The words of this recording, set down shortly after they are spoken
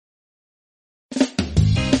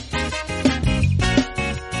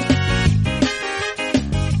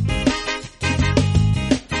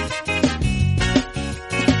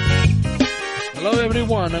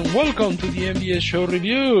everyone, and welcome to the MBS Show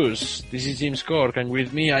Reviews. This is James Corck, and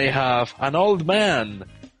with me I have an old man.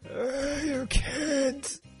 You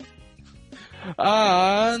can't.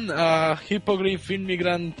 And a hippogriff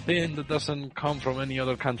immigrant thing that doesn't come from any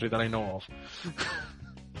other country that I know of.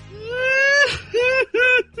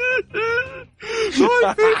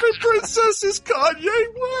 My favorite princess is Kanye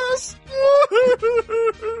West.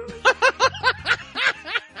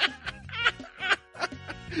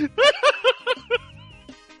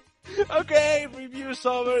 Okay, review's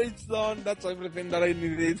over, it's done, that's everything that I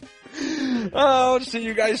needed. I'll see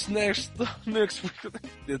you guys next week.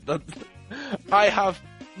 I have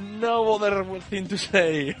no other thing to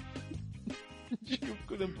say. You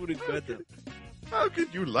couldn't put it better. How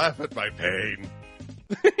could you laugh at my pain?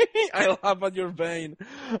 I laugh at your pain.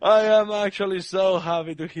 I am actually so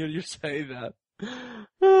happy to hear you say that.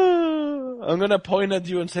 I'm gonna point at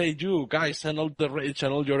you and say, you guys, send all the rage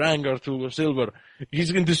and all your anger to Silver.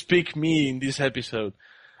 He's going to speak me in this episode.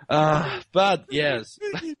 But yes.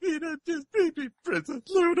 Baby Princess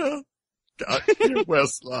Luna. Got your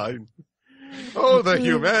Westline. Oh, the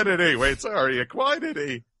humanity. Wait, sorry,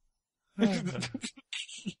 equinity.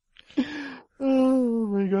 Oh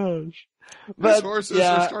my gosh. These horses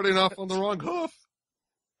are starting off on the wrong hoof.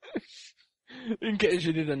 In case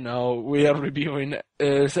you didn't know, we are reviewing,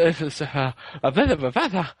 I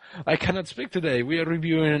cannot speak today. We are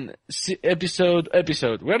reviewing episode.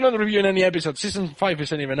 We're not reviewing any episode. Season 5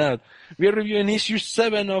 isn't even out. We are reviewing issue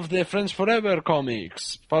 7 of the Friends Forever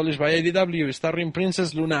comics, published by IDW, starring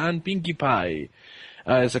Princess Luna and Pinkie Pie.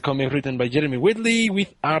 It's a comic written by Jeremy Whitley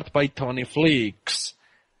with art by Tony Fleecs.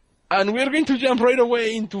 And we're going to jump right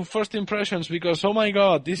away into first impressions because, oh my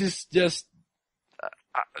god, this is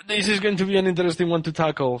going to be an interesting one to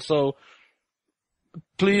tackle. So,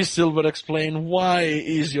 please, Silver, explain why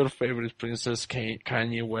is your favorite princess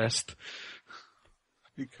Kanye West?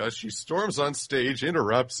 Because she storms on stage,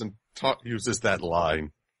 interrupts, and uses that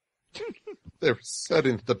line. They're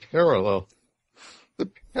setting the parallel. The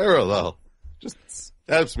parallel just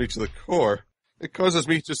stabs me to the core. It causes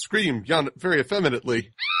me to scream very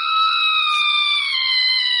effeminately.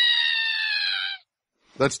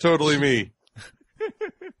 That's totally me.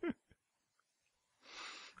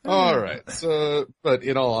 All right. So, but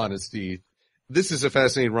in all honesty, this is a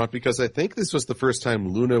fascinating romp because I think this was the first time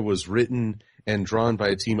Luna was written and drawn by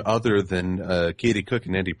a team other than Katie Cook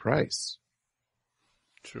and Andy Price.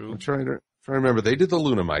 True. I'm trying to remember. They did the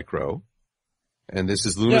Luna Micro, and this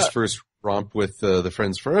is Luna's first romp with the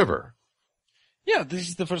Friends Forever. Yeah, this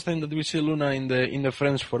is the first time that we see Luna in the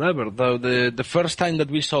Friends Forever. Though the first time that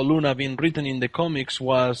we saw Luna being written in the comics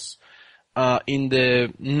was in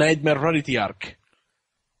the Nightmare Rarity arc.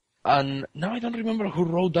 And now I don't remember who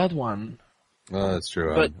wrote that one. That's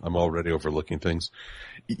true. But I'm already overlooking things.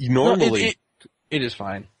 Normally, it is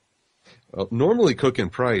fine. Normally, Cook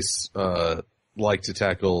and Price like to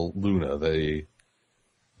tackle Luna. They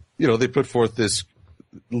put forth this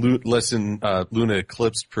Luna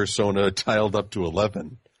eclipsed persona tiled up to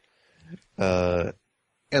 11, and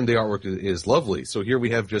the artwork is lovely. So here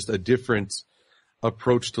we have just a different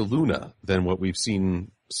approach to Luna than what we've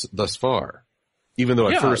seen thus far. Even though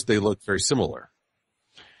at first they look very similar.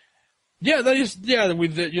 Yeah, that is,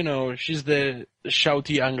 with the, she's the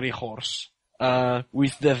shouty, angry horse,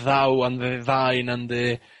 with the thou and the thine and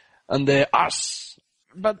the us.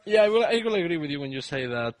 But yeah, I will agree with you when you say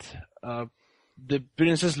that, the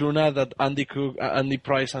Princess Luna that Andy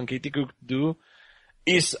Price and Katie Cook do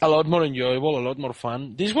is a lot more enjoyable, a lot more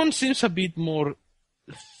fun. This one seems a bit more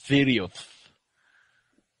serious.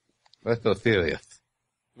 But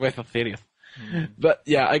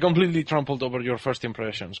yeah, I completely trampled over your first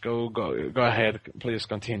impressions. Go ahead, please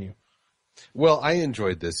continue. Well, I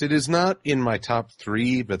enjoyed this. It is not in my top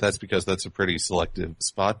 3, but that's because that's a pretty selective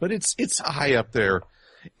spot. But it's high up there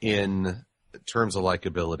in terms of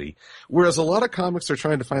likability. Whereas a lot of comics are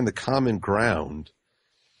trying to find the common ground,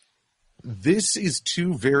 this is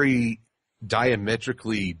two very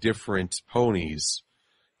diametrically different ponies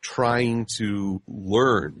trying to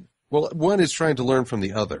learn. Well, one is trying to learn from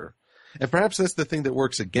the other. And perhaps that's the thing that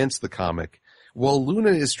works against the comic. While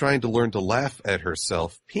Luna is trying to learn to laugh at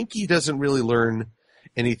herself, Pinkie doesn't really learn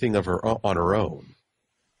anything on her own.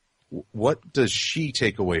 What does she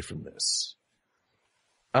take away from this?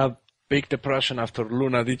 A big depression after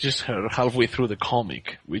Luna ditches her halfway through the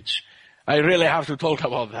comic, which I really have to talk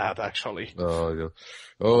about that, actually.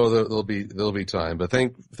 There'll be time. But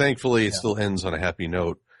thankfully it still ends on a happy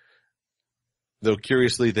note. Though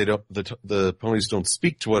curiously, the ponies don't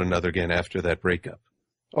speak to one another again after that breakup.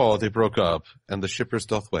 Oh, they broke up, and the shippers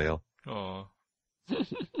doth wail. Oh.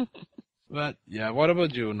 But yeah, what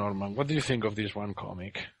about you, Norman? What do you think of this one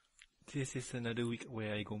comic? This is another week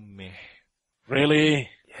where I go meh. Really?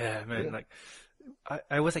 Yeah, man. Like,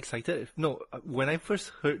 I was excited. No, when I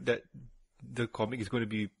first heard that the comic is going to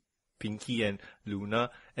be Pinky and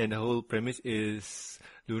Luna, and the whole premise is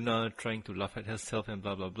Luna trying to laugh at herself and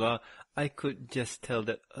blah blah blah, I could just tell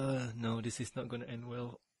that, no, this is not going to end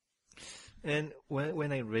well. And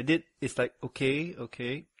when I read it, it's like, okay,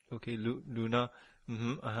 Luna,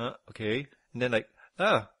 okay. And then like,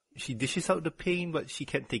 she dishes out the pain, but she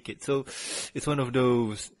can't take it. So it's one of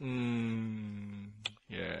those,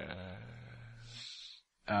 yeah.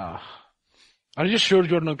 Are you sure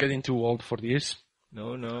you're not getting too old for this?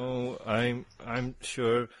 No, I'm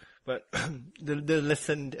sure. But the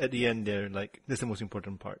lesson at the end there, like, that's the most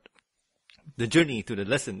important part. The journey to the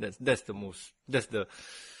lesson, that's the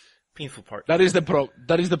painful part. That is the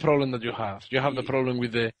problem that you have. You have the problem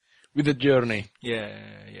with the journey. Yeah.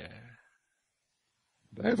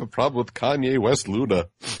 I have a problem with Kanye West Luna.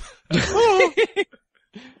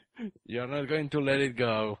 You're not going to let it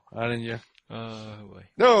go, aren't you? Boy.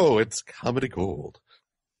 No, it's comedy gold.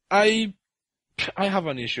 I have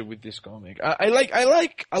an issue with this comic. I like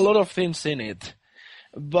a lot of things in it,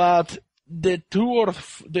 but the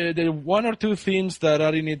one or two things that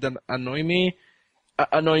are in it that annoy me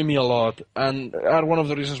a lot, and are one of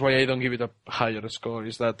the reasons why I don't give it a higher score.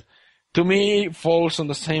 Is that, to me, it falls on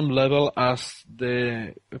the same level as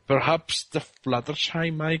perhaps the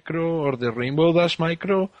Fluttershy micro or the Rainbow Dash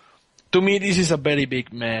micro. To me, this is a very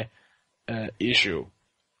big meh issue,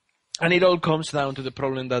 and it all comes down to the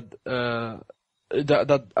problem that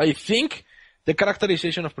that I think the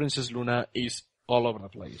characterization of Princess Luna is all over the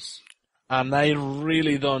place, and I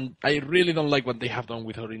really don't like what they have done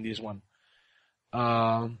with her in this one.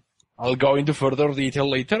 I'll go into further detail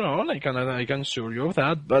later on. I can assure you of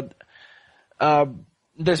that. But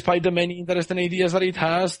despite the many interesting ideas that it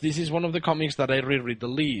has, this is one of the comics that I reread the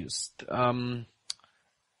least.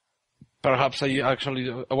 Perhaps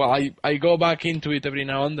I go back into it every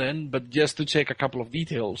now and then, but just to check a couple of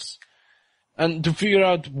details and to figure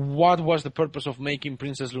out what was the purpose of making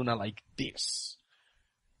Princess Luna like this,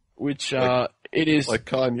 which it is like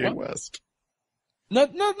Kanye West.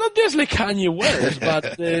 Not just like Kanye West,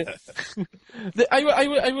 but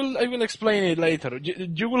I will explain it later.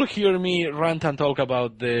 You will hear me rant and talk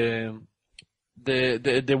about the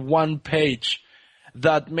one page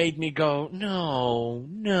that made me go, no,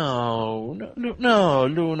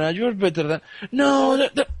 Luna, you're better than, no,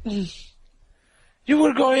 you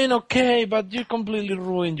were going okay, but you completely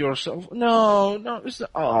ruined yourself. No,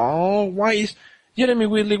 why is, Jeremy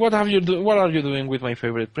Whitley, what are you doing with my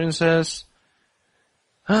favorite princess?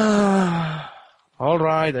 Alright,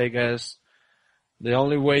 I guess. The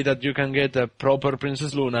only way that you can get a proper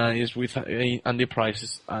Princess Luna is with Andy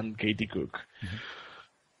Price and Katie Cook.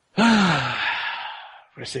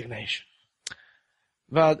 Resignation.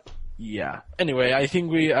 But, yeah. Anyway, I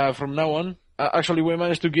think we, from now on, actually we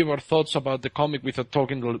managed to give our thoughts about the comic without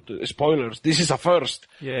talking to spoilers. This is a first.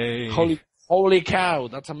 Yay. Holy cow,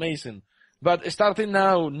 that's amazing. But starting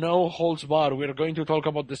now, no holds barred. We're going to talk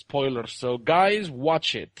about the spoilers. So guys,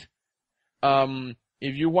 watch it. If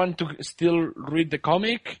you want to still read the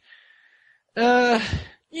comic, I'm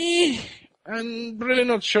really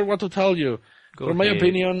not sure what to tell you. From my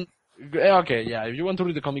opinion, okay, yeah, if you want to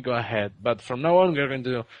read the comic, go ahead. But from now on,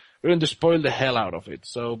 we're going to spoil the hell out of it.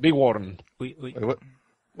 So be warned. Wait,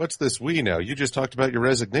 what's this we now? You just talked about your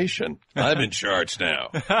resignation. I'm in charge now.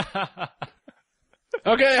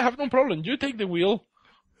 Okay, I have no problem. You take the wheel.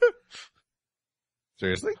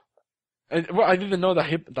 Seriously? Well, I didn't know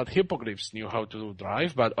that hippogriffs knew how to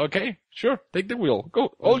drive, but okay, sure, take the wheel.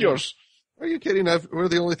 Go, all yours. Are you kidding? We're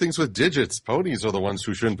the only things with digits. Ponies are the ones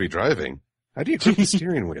who shouldn't be driving. How do you grip the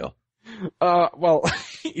steering wheel? Well,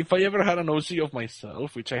 if I ever had an OC of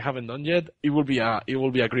myself, which I haven't done yet, it will be a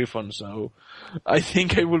Griffon. So, I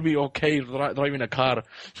think I will be okay driving a car.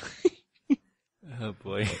 Oh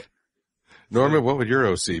boy. Norman, what would your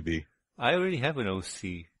OC be? I already have an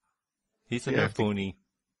OC. He's an Earth pony.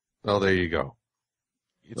 Oh, there you go.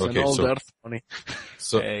 It's an old Earth pony.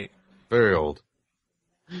 So, hey. Very old.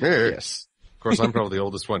 Yes. Of course, I'm probably the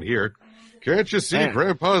oldest one here. Can't you see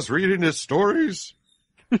Grandpa's reading his stories?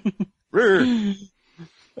 I'm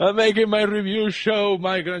making my review show.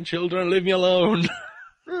 My grandchildren, leave me alone.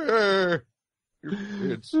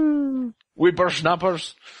 It's...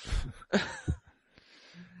 Whippersnappers.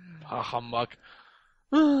 Humbug.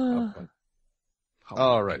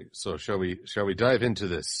 All right. So shall we dive into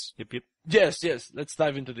this? Yep. Yes. Let's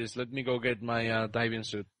dive into this. Let me go get my diving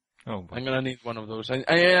suit. Oh, I'm gonna need one of those.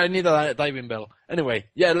 I need a diving bell. Anyway,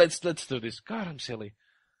 yeah, let's do this. God, I'm silly.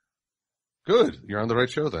 Good. You're on the right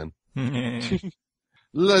show then.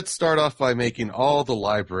 Let's start off by making all the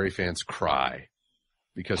library fans cry.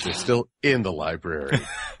 Because they're still in the library.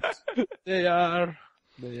 They are.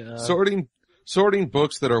 Sorting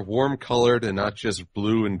books that are warm-colored and not just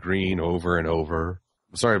blue and green over and over.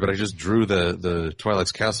 Sorry, but I just drew the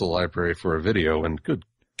Twilight's Castle library for a video, and good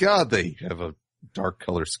God, they have a dark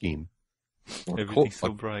color scheme. Everything's so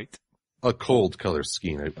bright. A cold color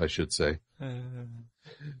scheme, I should say.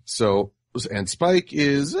 So, and Spike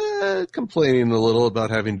is complaining a little about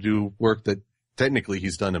having to do work that technically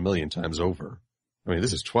he's done a million times over. I mean,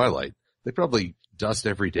 this is Twilight. They probably dust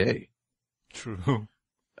every day. True.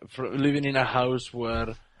 For living in a house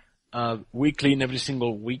where we clean every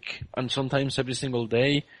single week and sometimes every single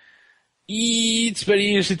day, it's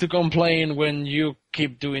very easy to complain when you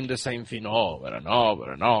keep doing the same thing over and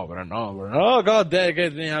over and over and over. And, oh God,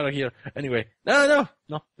 get me out of here. Anyway, no,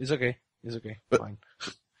 it's okay. It's okay. Fine.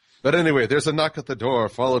 But anyway, there's a knock at the door,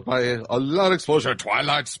 followed by a loud explosion.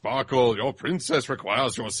 Twilight Sparkle, your princess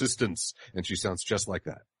requires your assistance. And she sounds just like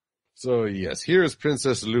that. So yes, here's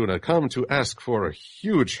Princess Luna come to ask for a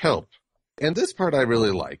huge help. And this part I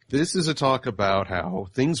really like. This is a talk about how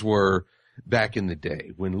things were back in the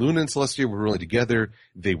day. When Luna and Celestia were really together,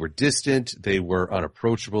 they were distant, they were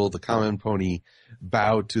unapproachable, the common pony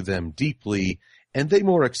bowed to them deeply, and they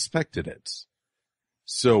more expected it.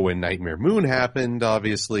 So when Nightmare Moon happened,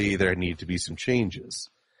 obviously there needed to be some changes.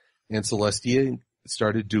 And Celestia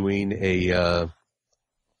started doing a,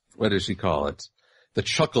 what does she call it? The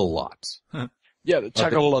Chuckle Lot. Yeah, the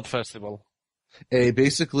Chuckle Lot Festival.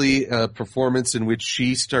 Basically a performance in which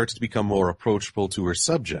she starts to become more approachable to her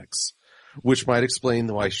subjects, which might explain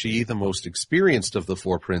why she, the most experienced of the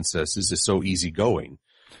four princesses, is so easygoing.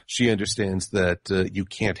 She understands that you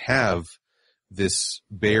can't have this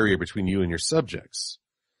barrier between you and your subjects.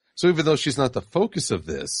 So even though she's not the focus of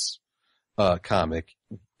this comic,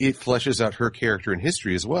 it fleshes out her character and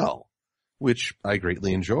history as well, which I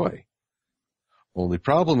greatly enjoy. Only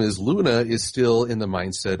problem is Luna is still in the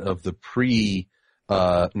mindset of the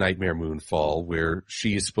pre-Nightmare Moonfall, where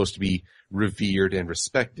she is supposed to be revered and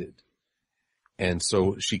respected. And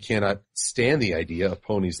so she cannot stand the idea of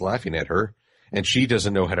ponies laughing at her, and she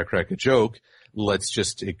doesn't know how to crack a joke. Let's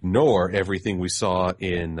just ignore everything we saw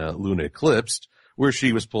in Luna Eclipsed, where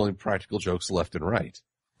she was pulling practical jokes left and right.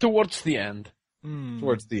 Towards the end.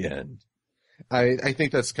 Towards the end. I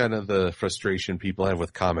think that's kind of the frustration people have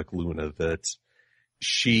with comic Luna, that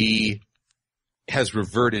she has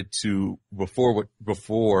reverted to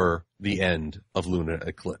before the end of Luna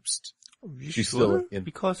Eclipsed. She's sure? Still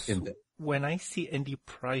because when I see Andy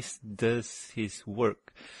Price does his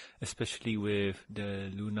work, especially with the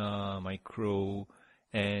Luna Micro,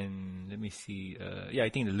 and let me see, I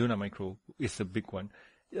think the Luna Micro is a big one.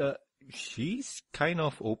 She's kind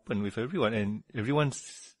of open with everyone, and everyone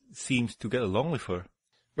seems to get along with her.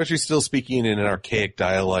 But she's still speaking in an archaic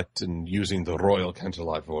dialect and using the Royal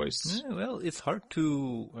Canterlot voice. Yeah, well, it's hard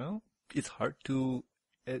to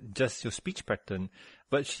adjust your speech pattern.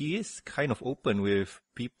 But she is kind of open with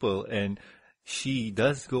people, and she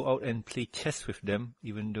does go out and play chess with them,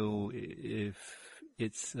 even though if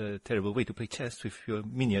it's a terrible way to play chess with your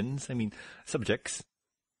minions, subjects.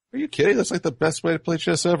 Are you kidding? That's like the best way to play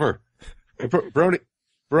chess ever.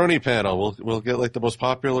 Brony panel. We'll get like the most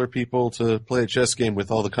popular people to play a chess game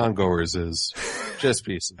with all the congoers as chess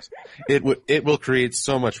pieces. It will create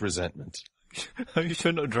so much resentment. Are you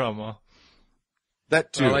sure no drama?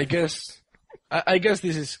 That too. Well, I guess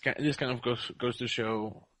this kind of goes to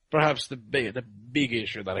show perhaps the big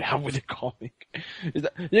issue that I have with the comic is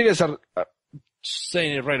that you guys are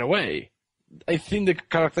saying it right away. I think the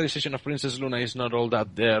characterization of Princess Luna is not all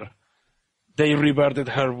that there. They reverted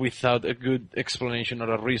her without a good explanation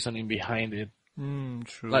or a reasoning behind it.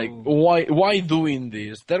 True. Like, why doing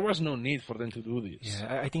this? There was no need for them to do this.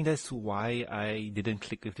 Yeah, I think that's why I didn't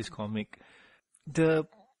click with this comic. The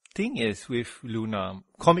thing is with Luna,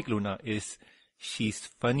 comic Luna, is she's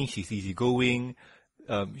funny, she's easygoing,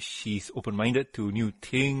 she's open-minded to new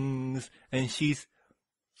things, and she's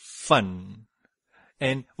fun.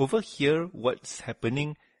 And over here, what's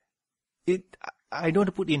happening, I don't want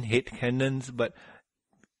to put in headcanons, but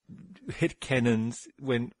headcanons,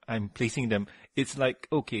 when I'm placing them, it's like,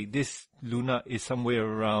 okay, this Luna is somewhere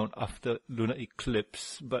around after Luna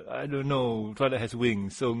Eclipse, but I don't know, Twilight has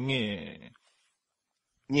wings, so meh.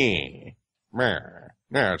 Yeah.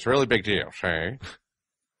 No, it's a really big deal, say.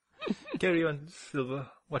 Carry on, Silver.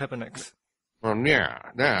 What happened next? Well,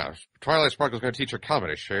 yeah. Twilight Sparkle's gonna teach her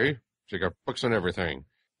comedy, see? She got books and everything.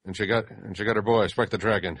 And she got her boy, Spike the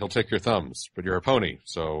Dragon. He'll take your thumbs, but you're a pony,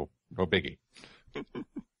 so no biggie.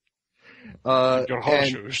 Your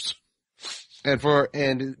horseshoes. And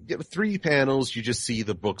 3 panels, you just see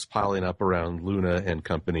the books piling up around Luna and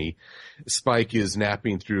company. Spike is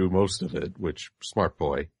napping through most of it, which, smart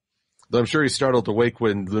boy. Though I'm sure he's startled awake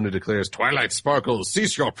when Luna declares, "Twilight sparkles,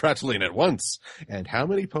 cease your prattling at once." And how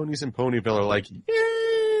many ponies in Ponyville are like,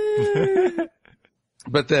 yay!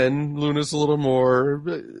 But then Luna's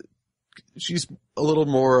she's a little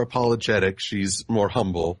more apologetic. She's more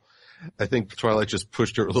humble. I think Twilight just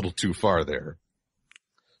pushed her a little too far there.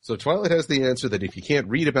 So Twilight has the answer that if you can't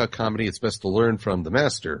read about comedy, it's best to learn from the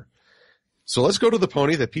master. So let's go to the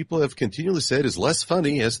pony that people have continually said is less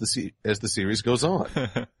funny as the series goes on.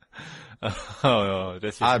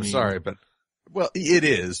 That's I'm sorry, but, well, it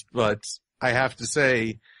is, but I have to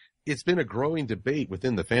say, it's been a growing debate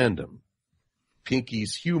within the fandom.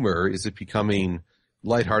 Pinky's humor, is it becoming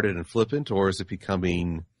lighthearted and flippant, or is it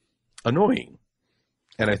becoming annoying?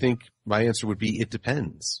 And I think my answer would be, it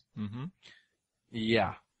depends. Mm-hmm.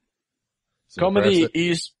 Yeah. So Comedy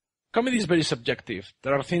is very subjective.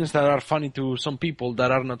 There are things that are funny to some people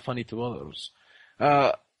that are not funny to others.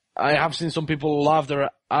 I have seen some people laugh their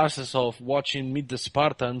asses off watching Meet the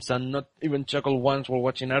Spartans and not even chuckle once while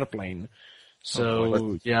watching Airplane.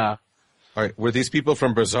 So, yeah. All right, were these people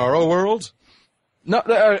from Bizarro World? No,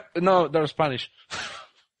 they're Spanish.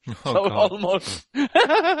 Oh, so God. almost.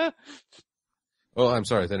 Oh, I'm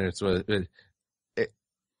sorry, then it's El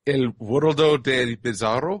Worldo del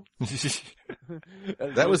Bizarro?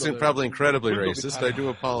 That was probably incredibly racist. I do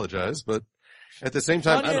apologize, but at the same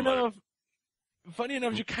time, I don't know. Funny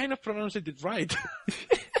enough, you kind of pronounced it right.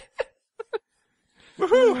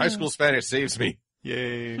 Woohoo! High school Spanish saves me.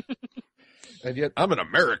 Yay. And yet, I'm an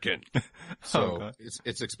American. So,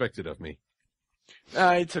 it's expected of me.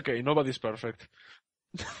 It's okay. Nobody's perfect.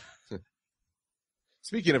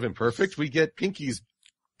 Speaking of imperfect, we get Pinky's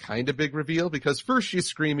kind of big reveal because first she's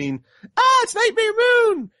screaming, it's Nightmare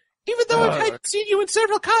Moon! Even though I've seen you in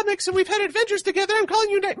several comics and we've had adventures together, I'm calling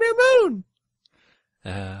you Nightmare Moon!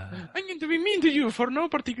 I'm going to be mean to you for no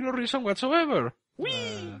particular reason whatsoever.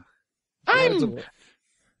 I'm the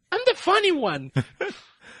funny one.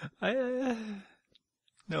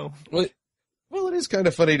 No. Well, it is kind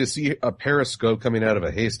of funny to see a periscope coming out of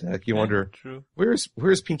a haystack. You wonder, True.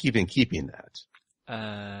 where's Pinky been keeping that?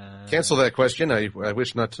 Cancel that question. I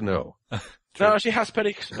wish not to know. No, she has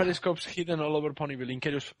periscopes hidden all over Ponyville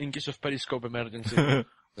in case of periscope emergency.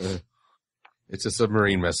 It's a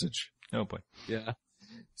submarine message. Oh boy. Yeah.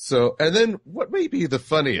 So, and then what may be the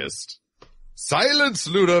funniest? Silence,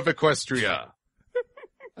 Luna of Equestria!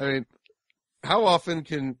 I mean, how often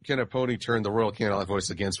can a pony turn the Royal Canterlot voice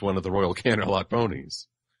against one of the Royal Canterlot ponies?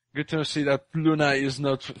 Good to see that Luna is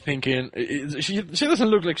not thinking, she doesn't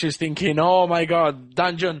look like she's thinking, oh my god,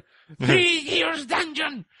 dungeon! 3 years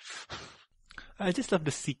dungeon! I just love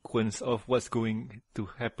the sequence of what's going to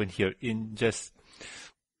happen here in just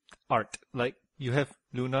art. Like, you have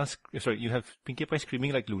you have Pinkie Pie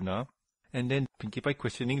screaming like Luna, and then Pinkie Pie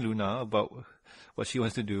questioning Luna about what she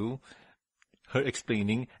wants to do, her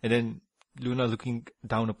explaining, and then Luna looking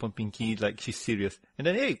down upon Pinkie like she's serious. And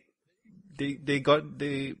then, hey, they got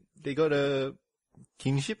a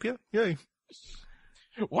kingship here? Yay.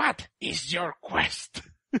 What is your quest?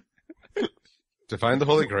 To find the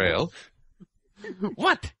Holy Grail.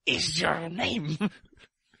 What is your name?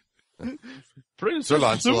 Prince Sir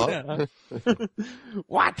Lancelot.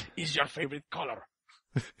 What is your favorite color?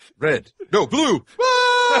 Red. No, blue!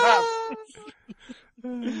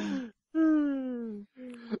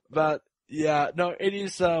 But, yeah, no, it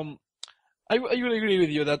is, I will agree with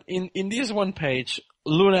you that in this one page,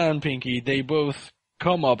 Luna and Pinky, they both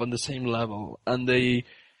come up on the same level, and they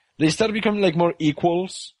start becoming like more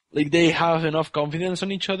equals. Like, they have enough confidence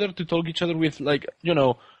on each other to talk each other with, like,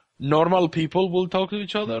 normal people will talk to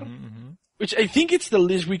each other. Mm-hmm. Which I think it's the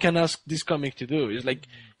least we can ask this comic to do. Is like,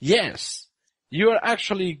 yes, you are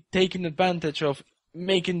actually taking advantage of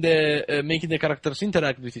making the characters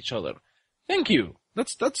interact with each other. Thank you.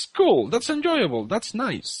 That's cool. That's enjoyable. That's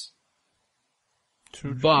nice.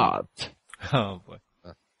 True. But Oh boy.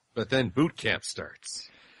 But then boot camp starts.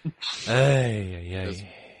 Ay.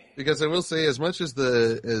 Because I will say, as much as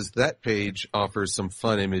that page offers some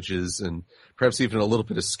fun images and perhaps even a little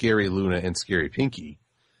bit of scary Luna and scary Pinky,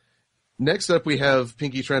 next up we have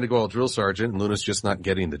Pinky trying to go all drill sergeant, and Luna's just not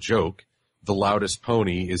getting the joke. The loudest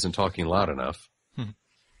pony isn't talking loud enough.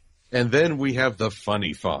 And then we have the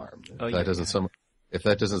funny farm. If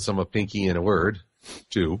that doesn't sum up Pinky in a word,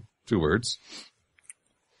 two words.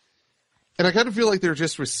 And I kind of feel like they're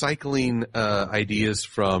just recycling ideas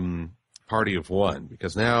from Party of One,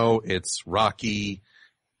 because now it's Rocky,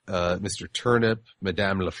 Mr. Turnip,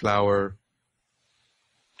 Madame Laflower.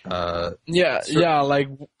 Like,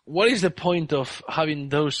 what is the point of having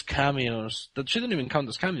those cameos that shouldn't even count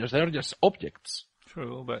as cameos? They're just objects.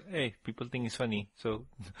 True, but hey, people think it's funny, so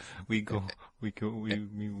we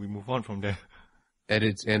move on from there.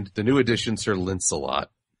 And the new addition, Sir Lancelot.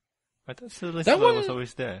 I thought Sir Lancelot was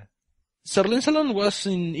always there. Sir Lancelot was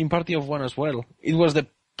in Party of One as well. It was the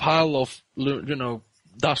pile of,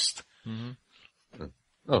 dust. Mm-hmm.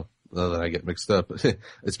 Oh, well, then I get mixed up.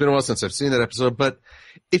 It's been a while since I've seen that episode, but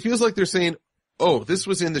it feels like they're saying, oh, this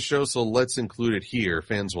was in the show, so let's include it here.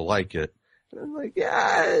 Fans will like it. And I'm like,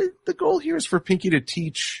 yeah, the goal here is for Pinky to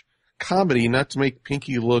teach comedy, not to make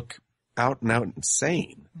Pinky look out and out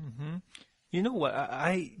insane. Mm-hmm. You know what?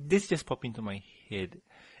 This just popped into my head.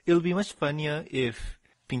 It'll be much funnier if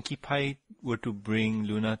Pinkie Pie were to bring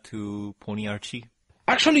Luna to Pony Archie.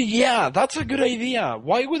 Actually, yeah, that's a good idea.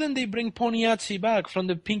 Why wouldn't they bring Pony Archie back from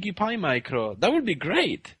the Pinkie Pie micro? That would be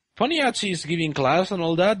great. Pony Archie is giving class and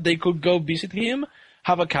all that. They could go visit him,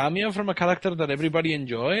 have a cameo from a character that everybody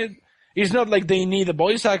enjoyed. It's not like they need a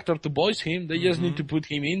voice actor to voice him. They just need to put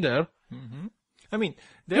him in there. Mm-hmm. I mean,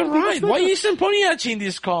 you're right. Why isn't Pony Archie in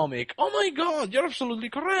this comic? Oh my God, you're absolutely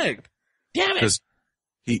correct. Damn it. Because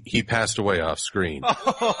he passed away off screen.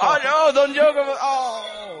 Oh no, don't joke about.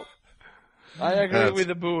 Oh, I agree with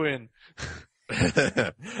the booing.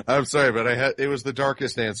 I'm sorry, but it was the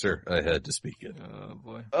darkest answer I had to speak in. Oh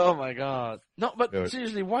boy. Oh my God. No, but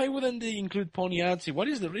seriously, why wouldn't they include Pony Archie? What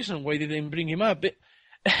is the reason why they didn't bring him up?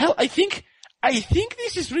 Hell, I think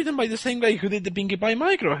this is written by the same guy who did the Pinkie Pie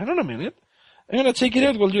micro. Hang on a minute. I'm gonna check it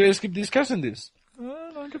out while you guys keep discussing this.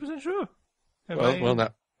 Not 100% sure.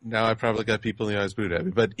 Well, now I probably got people in the eyes booed at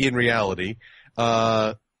me. But in reality,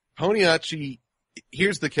 Pony Archie,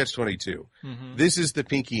 here's the catch-22. Mm-hmm. This is the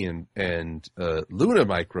Pinky and Luna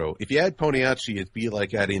micro. If you add Pony Archie, it'd be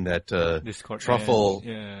like adding that truffle,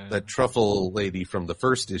 that truffle lady from the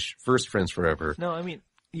first Friends Forever. No, I mean,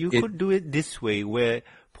 you could do it this way, where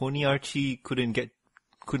Pony Archie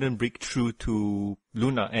couldn't break through to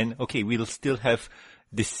Luna, and okay, we'll still have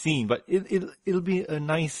this scene, but it'll be a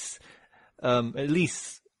nice, at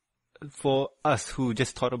least for us who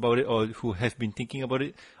just thought about it or who have been thinking about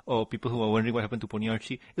it, or people who are wondering what happened to Pony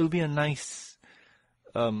Archie, it'll be a nice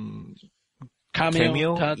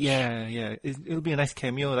cameo touch. Yeah. It'll be a nice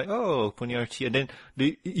cameo, like, oh, Pony Archie, and then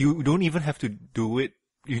you don't even have to do it.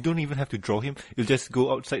 You don't even have to draw him. You'll just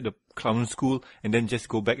go outside the clown school and then just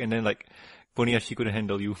go back, and then like Pony Archie couldn't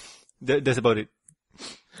handle you. That's about it.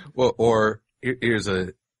 Well, or here's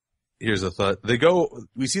a thought.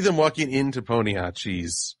 We see them walking into Pony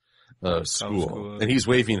Archie's school, and he's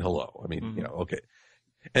waving hello. I mean, okay.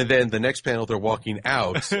 And then the next panel, they're walking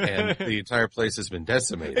out, and the entire place has been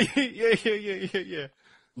decimated. Yeah.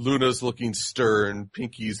 Luna's looking stern,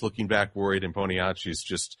 Pinky's looking back worried, and Pony Archie's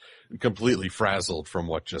just completely frazzled from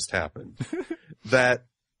what just happened. That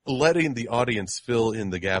letting the audience fill in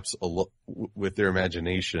the gaps with their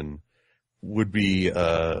imagination would be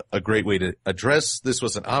a great way to address this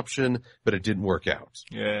was an option, but it didn't work out.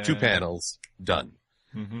 Yeah. 2 panels, done.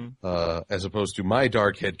 Mm-hmm. As opposed to my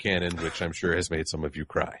dark headcanon, which I'm sure has made some of you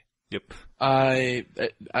cry. Yep. I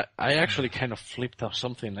actually kind of flipped off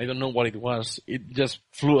something. I don't know what it was. It just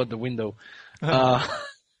flew out the window.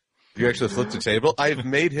 You actually flipped a table? I've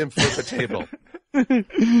made him flip a table.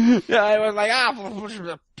 Yeah, I was like,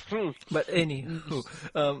 But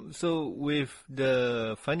anywho, so with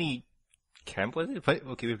the funny camp, was it?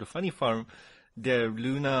 Okay, with the funny farm, there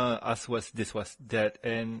Luna asked what's this, what's that,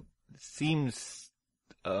 and seems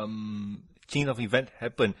chain of event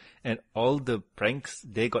happened, and all the pranks,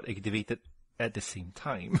 they got activated at the same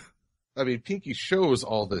time. I mean, Pinky shows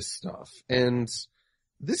all this stuff, and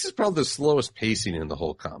this is probably the slowest pacing in the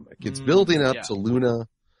whole comic. It's building up to Luna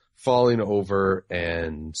falling over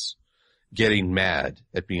and getting mad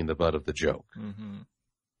at being the butt of the joke. Mm-hmm.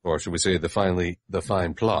 Or should we say the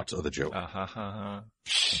fine plot of the joke.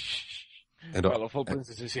 And well, of all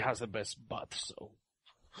princesses, she has the best butt, so.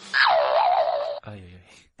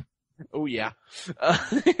 Oh yeah.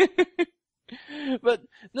 But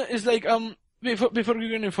no, it's like before we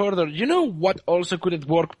go any further, you know what also could it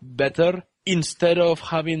work better instead of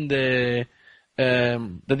having the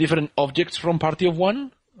different objects from Party of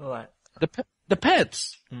One? What? The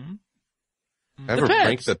pets. Mm-hmm.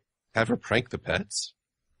 Have her prank the pets?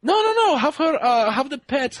 No. Have the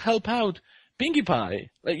pets help out Pinkie Pie,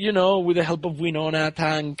 like with the help of Winona,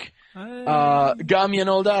 Tank, Gummy, and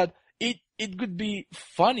all that. It could be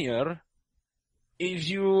funnier if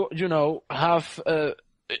you have I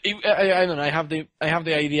don't know. I have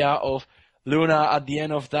the idea of Luna at the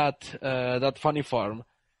end of that funny farm,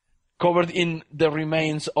 covered in the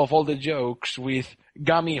remains of all the jokes, with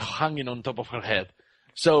Gummy hanging on top of her head.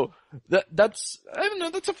 So that's I don't know.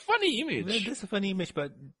 That's a funny image. That's a funny image,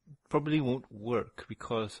 but probably won't work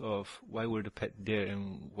because of why were the pet there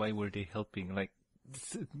and why were they helping? Like,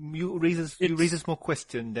 you raises more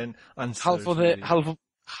question than answers.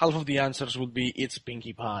 Half of the answers would be it's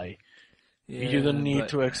Pinkie Pie. Yeah, you don't need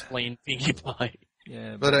to explain Pinkie Pie.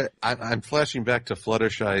 Yeah, But I'm flashing back to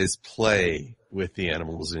Fluttershy's play with the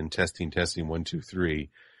animals in testing 1, 2, 3,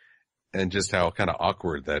 and just how kind of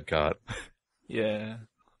awkward that got. Yeah,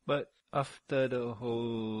 but after the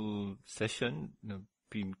whole session,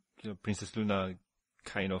 Princess Luna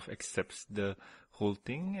kind of accepts the whole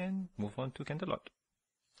thing and move on to Canterlot.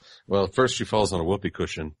 Well, first she falls on a whoopee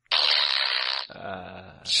cushion.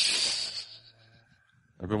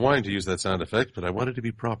 I've been wanting to use that sound effect, but I wanted to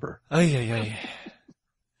be proper.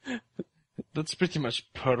 That's pretty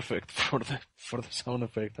much perfect for the sound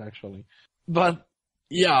effect, actually. But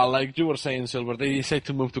yeah, like you were saying, Silver, they decide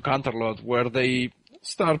to move to Canterlot, where they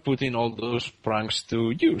start putting all those pranks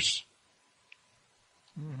to use.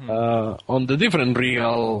 On the different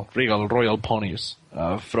regal royal ponies,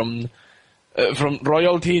 from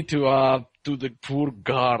royalty to the poor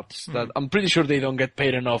guards. That I'm pretty sure they don't get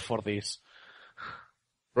paid enough for this.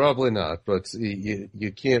 Probably not, but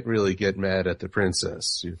you can't really get mad at the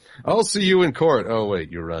princess. I'll see you in court. Oh wait,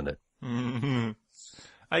 you run it.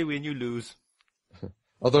 I win, you lose.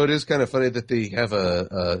 Although it is kind of funny that they have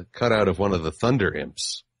a cutout of one of the Thunder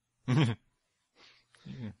Imps.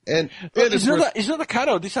 And it's not a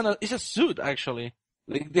cutout. It's a suit, actually.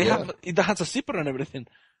 Like it has a zipper and everything.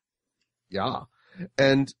 Yeah,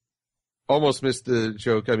 and almost missed the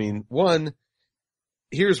joke. I mean,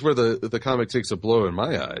 here's where the comic takes a blow in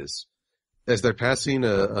my eyes. As they're passing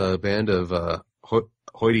a band of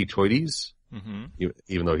hoity-toities,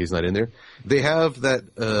 even though he's not in there, they have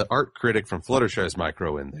that art critic from Fluttershy's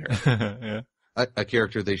Micro in there. Yeah. A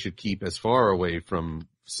character they should keep as far away from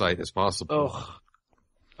sight as possible.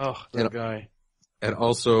 That guy. And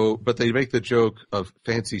also, but they make the joke of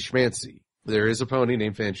Fancy Schmancy. There is a pony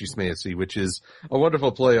named Fancy Schmancy, which is a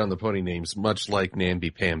wonderful play on the pony names, much like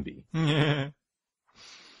Namby-Pamby.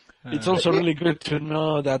 It's also really good to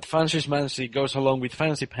know that Fancy Schmancy goes along with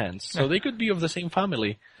Fancy Pants, so they could be of the same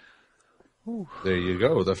family. There you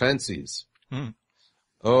go, the fancies.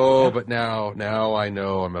 Oh, but now I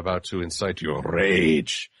know I'm about to incite your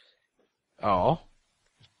rage. Oh.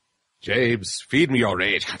 James, feed me your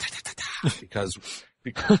rage. because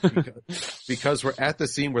we're at the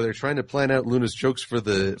scene where they're trying to plan out Luna's jokes for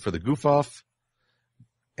the goof off,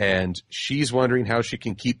 and she's wondering how she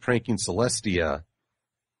can keep pranking Celestia,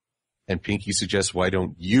 and Pinkie suggests, why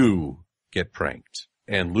don't you get pranked?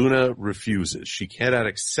 And Luna refuses. She cannot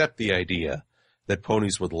accept the idea that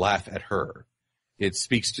ponies would laugh at her. It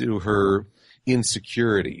speaks to her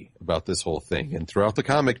insecurity about this whole thing. And throughout the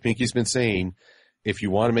comic, Pinkie's been saying, if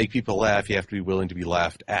you want to make people laugh, you have to be willing to be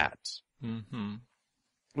laughed at.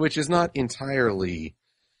 Which is not entirely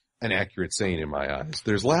an accurate saying in my eyes.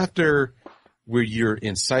 There's laughter where you're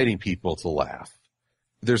inciting people to laugh.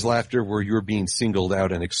 There's laughter where you're being singled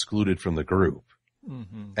out and excluded from the group.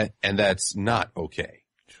 And that's not okay.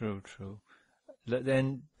 True.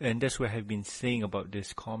 And that's what I've been saying about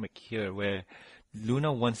this comic here, where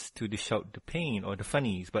Luna wants to dish out the pain or the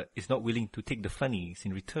funnies, but is not willing to take the funnies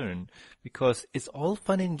in return, because it's all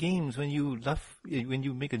fun and games when you laugh, when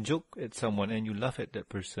you make a joke at someone and you laugh at that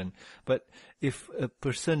person. But if a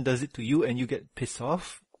person does it to you and you get pissed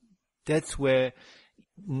off, that's where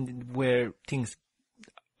things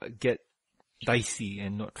get dicey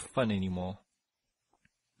and not fun anymore.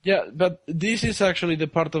 Yeah, but this is actually the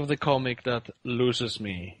part of the comic that loses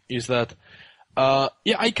me, is that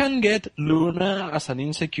I can get Luna as an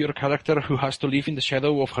insecure character who has to live in the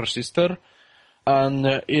shadow of her sister. And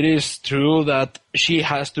it is true that she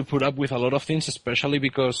has to put up with a lot of things, especially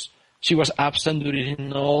because she was absent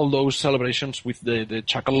during all those celebrations with the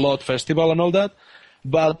Chocolate Festival and all that.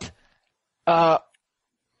 But that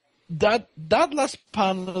last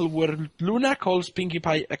panel where Luna calls Pinkie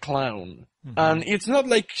Pie a clown. And it's not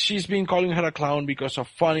like she's been calling her a clown because of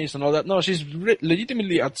funnies and all that. No, she's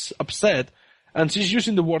legitimately upset. And she's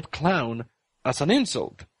using the word clown as an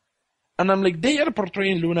insult. And I'm like, they are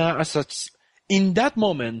portraying Luna as such. In that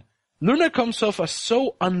moment, Luna comes off as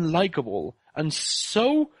so unlikable and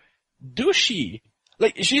so douchey.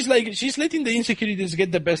 She's letting the insecurities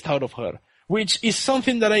get the best out of her, which is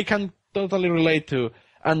something that I can totally relate to.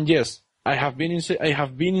 And yes, I have been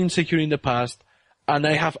insecure in the past, and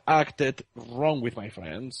I have acted wrong with my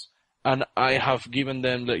friends, and I have given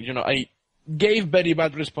them, I gave very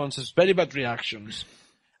bad responses, very bad reactions,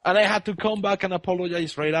 and I had to come back and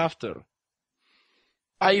apologize right after.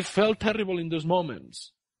 I felt terrible in those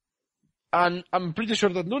moments. And I'm pretty sure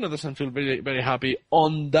that Luna doesn't feel very, very happy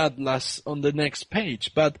on the next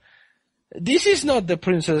page. But this is not the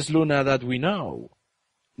Princess Luna that we know.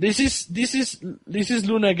 This is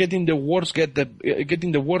Luna getting the worst get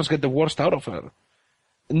the worst out of her.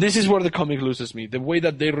 And this is where the comic loses me. The way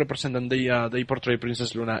that they represent and they portray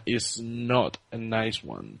Princess Luna is not a nice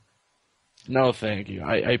one. No, thank you.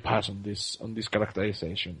 I pass on this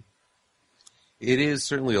characterization. It is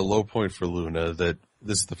certainly a low point for Luna that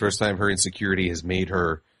this is the first time her insecurity has made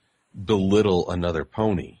her belittle another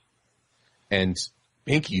pony. And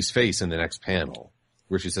Pinky's face in the next panel,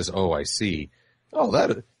 where she says, "Oh, I see. Oh,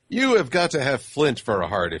 that you have got to have flint for a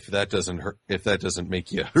heart if that doesn't hurt, if that doesn't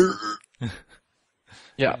make you hurt."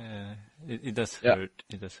 Yeah. It does hurt.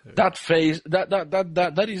 It does hurt. That face,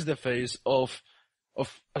 that is the face of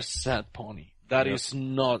a sad pony. That is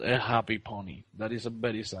not a happy pony. That is a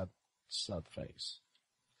very sad face.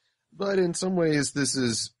 But in some ways,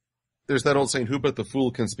 there's that old saying, "Who but the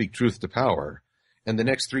fool can speak truth to power?" And the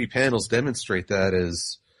next 3 panels demonstrate that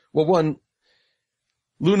as, well, one,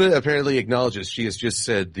 Luna apparently acknowledges she has just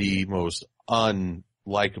said the most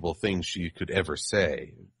unlikable thing she could ever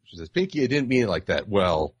say. She says, "Pinky, I didn't mean it like that."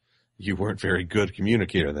 Well, you weren't very good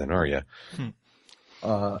communicator then, are you?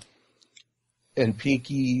 And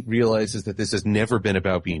Pinky realizes that this has never been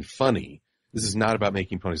about being funny. This is not about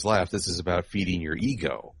making ponies laugh. This is about feeding your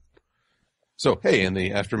ego. So, hey, in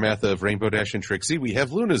the aftermath of Rainbow Dash and Trixie, we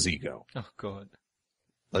have Luna's ego. Oh, God.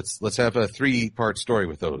 Let's have a 3-part story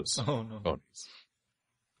with those ponies.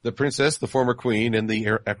 The princess, the former queen, and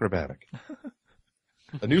the acrobatic.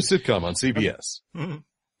 A new sitcom on CBS.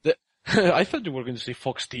 I thought you were going to say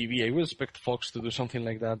Fox TV. I would expect Fox to do something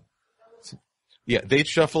like that. Yeah, they'd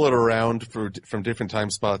shuffle it around from different time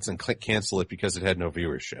spots and cancel it because it had no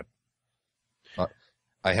viewership.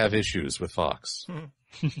 I have issues with Fox.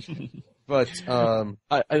 But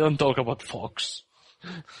I don't talk about Fox.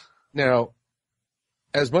 Now,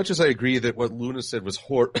 as much as I agree that what Luna said was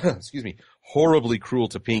horribly cruel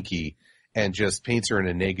to Pinky and just paints her in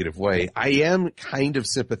a negative way, I am kind of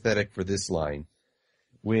sympathetic for this line.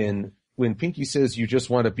 When Pinky says you just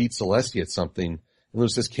want to beat Celestia at something, and Luna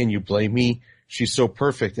says, "Can you blame me? She's so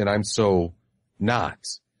perfect and I'm so not."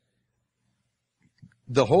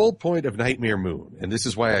 The whole point of Nightmare Moon, and this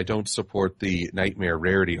is why I don't support the Nightmare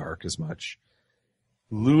Rarity arc as much,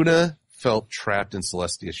 Luna felt trapped in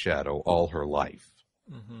Celestia's shadow all her life.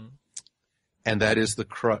 Mm-hmm. And that is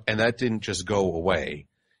and that didn't just go away.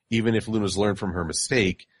 Even if Luna's learned from her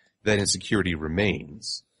mistake, that insecurity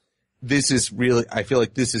remains. This is really, I feel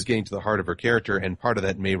like this is getting to the heart of her character, and part of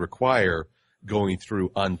that may require going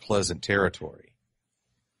through unpleasant territory.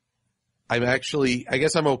 I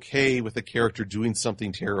guess I'm okay with the character doing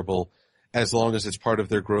something terrible as long as it's part of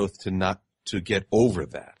their growth to get over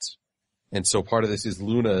that. And so part of this is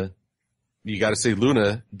Luna, you gotta say,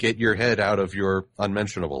 Luna, get your head out of your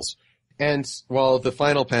unmentionables. And while the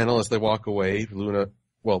final panel, as they walk away,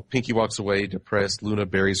 Pinky walks away depressed, Luna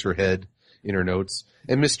buries her head in her notes,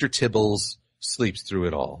 and Mr. Tibbles sleeps through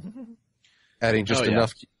it all. Adding just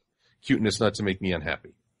enough cuteness not to make me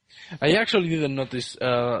unhappy. I actually didn't notice,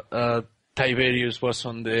 Tiberius was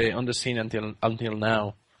on the scene until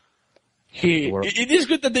now. It is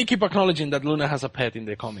good that they keep acknowledging that Luna has a pet in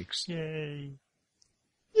the comics. Yay.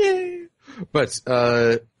 But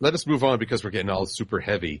let us move on because we're getting all super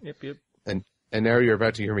heavy. Yep. And now you're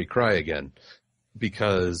about to hear me cry again.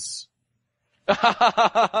 Because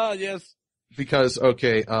yes. Because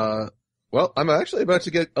I'm actually about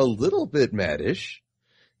to get a little bit maddish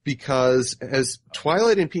because as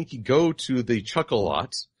Twilight and Pinky go to the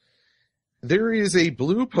Chuckle-Lot, there is a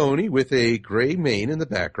blue pony with a gray mane in the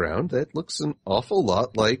background that looks an awful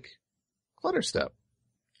lot like Clutterstep.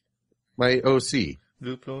 My OC.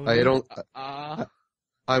 Blue pony?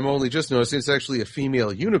 I'm only just noticing it's actually a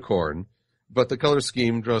female unicorn, but the color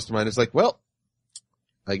scheme draws to mind. It's like, well,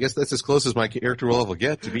 I guess that's as close as my character will ever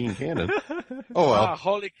get to being canon. Oh well.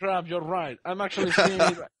 Holy crap, you're right. I'm actually seeing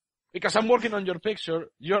it. Because I'm working on your picture,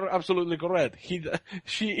 you're absolutely correct.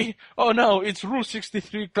 Oh no, it's Rule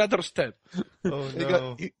 63 Clutterstep. Oh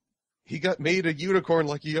no. He got made a unicorn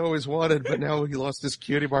like he always wanted, but now he lost his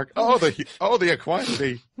cutie mark. Oh, the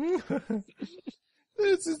equality.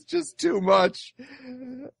 This is just too much.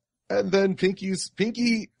 And then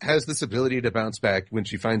Pinky has this ability to bounce back when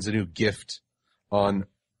she finds a new gift on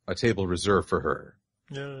a table reserved for her.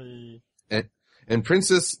 Yay. And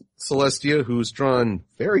Princess Celestia, who's drawn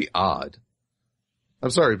very odd. I'm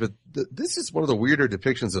sorry, but this is one of the weirder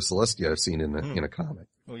depictions of Celestia I've seen in a comic.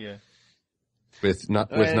 Oh yeah. With not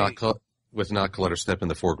Clutterstep in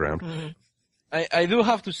the foreground. I do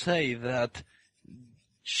have to say that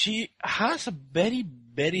she has a very,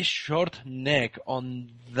 very short neck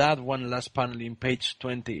on that one last panel in page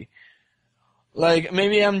 20. Like,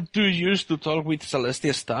 maybe I'm too used to talk with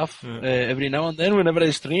Celestia stuff every now and then whenever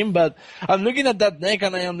I stream, but I'm looking at that neck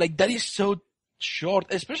and I am like, that is so short,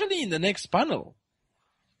 especially in the next panel.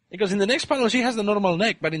 Because in the next panel she has the normal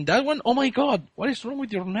neck, but in that one, oh my god, what is wrong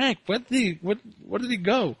with your neck? Where did it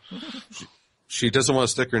go? She doesn't want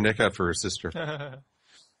to stick her neck out for her sister.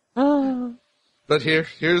 But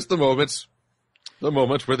here's the moment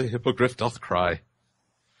where the hippogriff doth cry.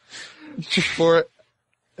 For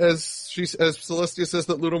as Celestia says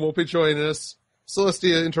that Luna won't be joining us,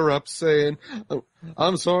 Celestia interrupts saying,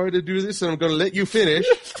 I'm sorry to do this and I'm going to let you finish.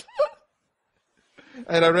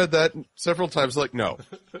 And I read that several times like, no,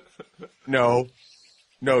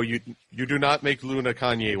 you do not make Luna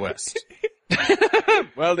Kanye West.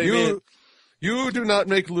 Well, You do not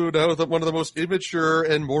make Luna one of the most immature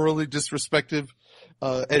and morally disrespectful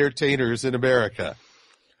entertainers in America.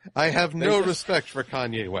 I have no respect for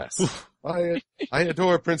Kanye West. I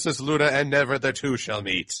adore Princess Luna, and never the two shall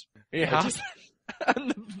meet. Yeah. And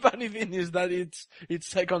the funny thing is that it's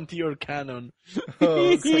second tier canon.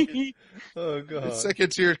 Oh god. It's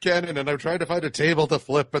second tier canon, and I'm trying to find a table to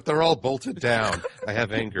flip, but they're all bolted down. I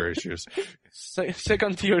have anger issues.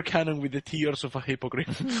 Second tier canon with the tears of a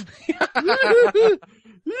hippogriff.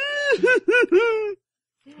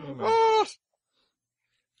 Oh,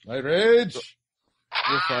 my rage.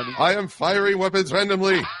 You're funny. I am firing weapons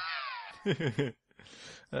randomly. Take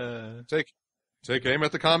aim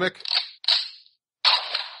at the comic.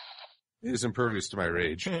 It is impervious to my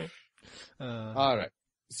rage. All right.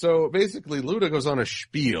 So basically, Luna goes on a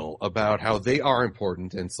spiel about how they are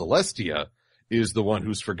important, and Celestia is the one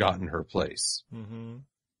who's forgotten her place. Mm-hmm.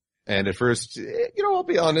 And at first, I'll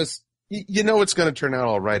be honest, it's going to turn out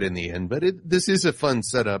all right in the end, but this is a fun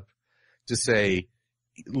setup to say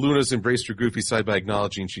Luna's embraced her goofy side by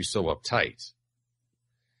acknowledging she's so uptight.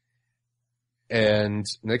 And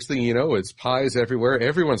next thing you know, it's pies everywhere.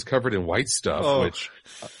 Everyone's covered in white stuff, which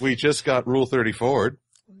we just got Rule 34.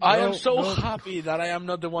 I am so happy that I am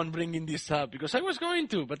not the one bringing this up, because I was going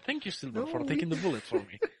to, but thank you, Silver, for taking the bullet for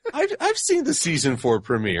me. I've seen the season 4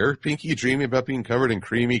 premiere, Pinky dreaming about being covered in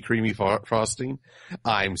creamy frosting.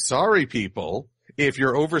 I'm sorry, people. If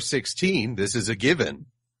you're over 16, this is a given.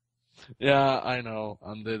 Yeah, I know.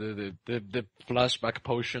 And the flashback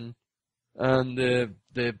potion and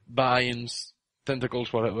the vines,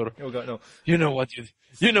 tentacles, whatever. Oh god, no. You know what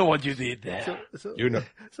you did there.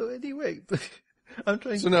 So anyway, I'm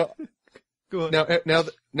trying. So now, go on.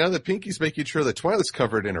 Now that Pinky's making sure that Twilight's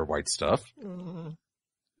covered in her white stuff. Gonna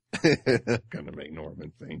make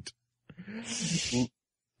Norman faint.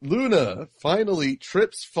 Luna finally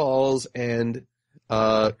trips, falls, and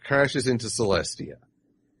crashes into Celestia.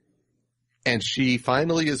 And she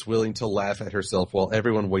finally is willing to laugh at herself while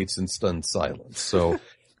everyone waits in stunned silence. So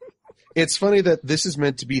it's funny that this is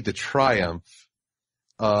meant to be the triumph,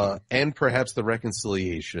 and perhaps the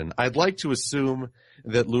reconciliation. I'd like to assume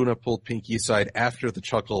that Luna pulled Pinky aside after the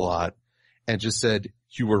chuckle lot and just said,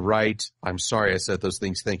 "You were right. I'm sorry I said those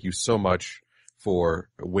things. Thank you so much for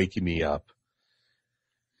waking me up."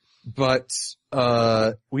 But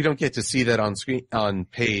we don't get to see that on screen, on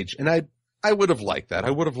page, and I would have liked that. I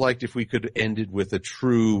would have liked if we could end it with a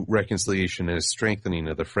true reconciliation and a strengthening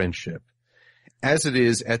of the friendship. As it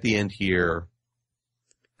is at the end here,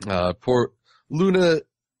 poor Luna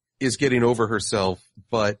is getting over herself,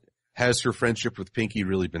 but has her friendship with Pinky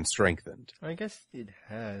really been strengthened? I guess it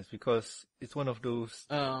has, because it's one of those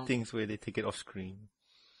things where they take it off screen.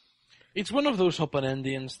 It's one of those open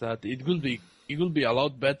endings that it will be a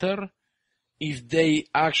lot better if they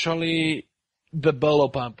actually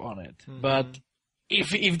develop up on it. Mm-hmm. But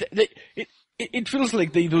if it feels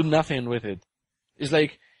like they do nothing with it. It's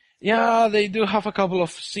like, yeah, they do have a couple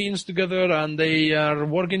of scenes together and they are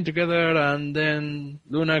working together, and then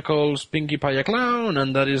Luna calls Pinkie Pie a clown,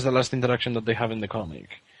 and that is the last interaction that they have in the comic.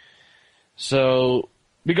 So,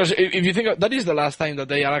 because if you think that is the last time that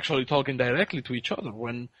they are actually talking directly to each other,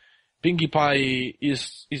 when Pinkie Pie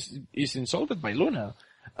is insulted by Luna.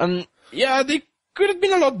 And yeah, they could have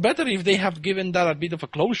been a lot better if they have given that a bit of a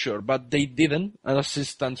closure, but they didn't. And as it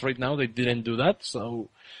stands right now, they didn't do that. So,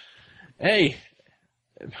 hey,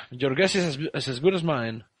 your guess is as good as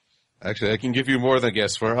mine. Actually, I can give you more than a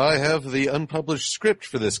guess, for I have the unpublished script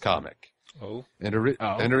for this comic. Oh. And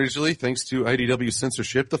originally, thanks to IDW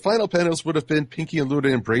censorship, the final panels would have been Pinky and Luna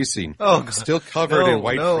embracing, still covered in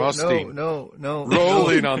white frosting,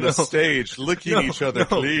 rolling on the stage, licking each other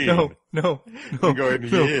clean. No. And going,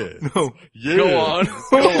 yes. Go on.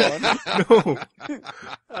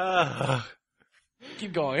 No.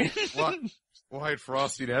 Keep going. What? white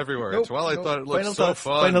frosting everywhere. Nope, Twilight thought it looked final so toss,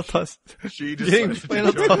 fun. Final toss. She decided James, to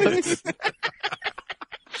final join toss. it.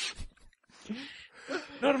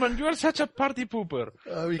 Norman, you are such a party pooper.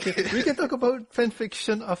 We can talk about fan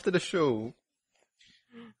fiction after the show.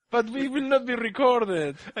 But we will not be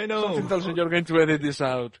recorded. I know. Something tells me you're going to edit this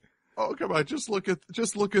out. Oh, come on! Just look at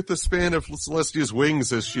the span of Celestia's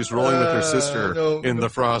wings as she's rolling with her sister in the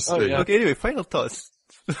frosting. Oh, yeah. Okay, anyway, final toss.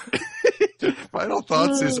 Final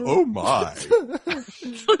thoughts is, oh my!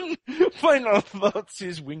 Final thoughts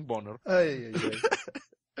is wing boner.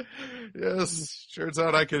 Yes, turns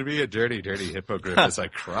out I can be a dirty, dirty hippogriff as I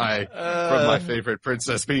cry from my favorite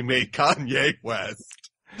princess being made Kanye West.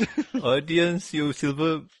 Audience, you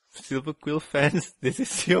Silver Quill fans, this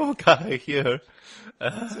is your guy here.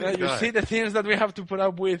 Yeah, you see the things that we have to put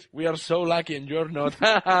up with. We are so lucky and you're not.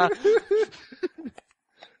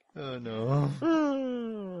 Oh no.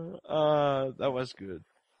 That was good.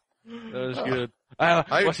 That was good.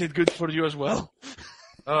 Was it good for you as well?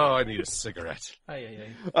 Oh, I need a cigarette.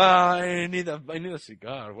 I need a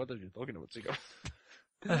cigar. What are you talking about, cigar?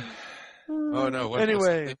 Oh no.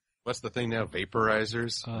 What's the thing now?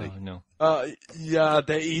 Vaporizers? No. Yeah,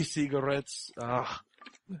 the e-cigarettes.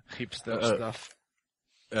 Hipster stuff.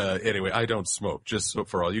 Anyway, I don't smoke. Just so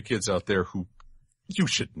for all you kids out there who, you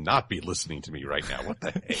should not be listening to me right now. What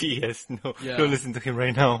the heck? Yes, no. Yeah. Don't listen to him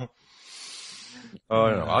right now. Oh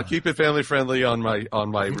no, I'll keep it family friendly on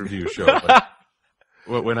my review show.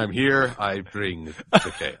 But when I'm here, I bring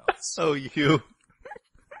the chaos. Oh, you.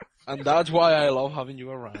 And that's why I love having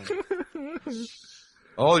you around.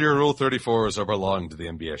 All your Rule 34s are belong to the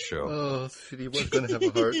MBS show. Oh, City was gonna have a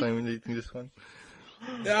hard time editing this one.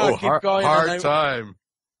 Yeah, keep going. Hard time.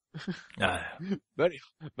 Very,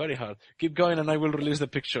 very hard. Keep going and I will release the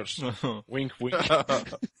pictures. Wink, wink.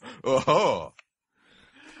 Oh.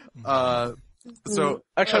 So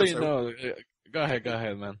Actually, no. Go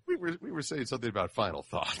ahead, man. We were saying something about final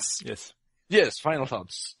thoughts. Yes, final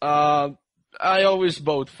thoughts. I always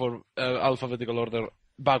vote for alphabetical order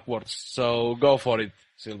backwards, so go for it,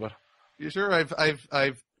 Silver. You sure?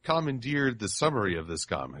 I've commandeered the summary of this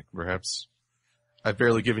comic. Perhaps I've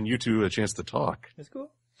barely given you two a chance to talk. let's go.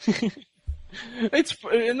 It's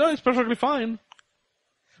perfectly fine.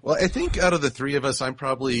 Well, I think out of the three of us, I'm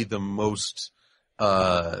probably the most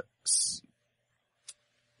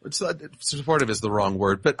supportive is the wrong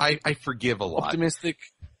word, but I forgive a lot. Optimistic.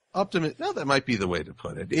 No, that might be the way to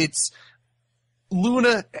put it. It's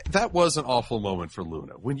Luna. That was an awful moment for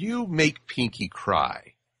Luna. When you make Pinky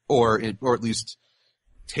cry, or at least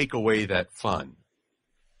take away that fun,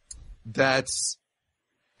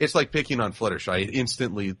 it's like picking on Fluttershy. It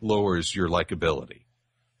instantly lowers your likability.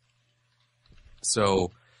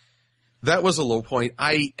 So that was a low point.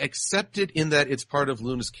 I accept it in that it's part of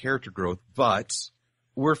Luna's character growth, but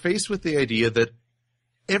we're faced with the idea that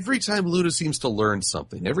every time Luna seems to learn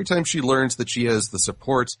something, every time she learns that she has the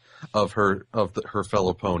support of her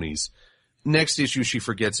fellow ponies, next issue she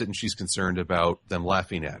forgets it and she's concerned about them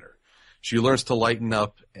laughing at her. She learns to lighten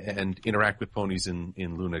up and interact with ponies in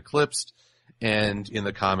Luna Eclipsed, and in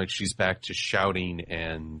the comics she's back to shouting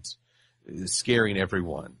and scaring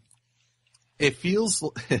everyone. It feels,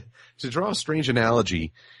 to draw a strange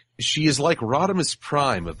analogy, she is like Rodimus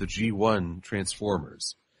Prime of the G1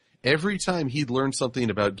 Transformers. Every time he'd learn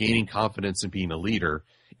something about gaining confidence and being a leader,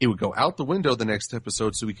 it would go out the window the next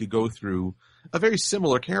episode so we could go through a very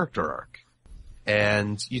similar character arc.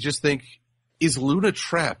 And you just think, is Luna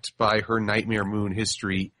trapped by her Nightmare Moon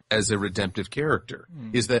history as a redemptive character?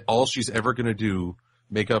 Is that all she's ever going to do,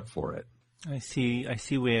 make up for it? I see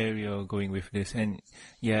where you're going with this, and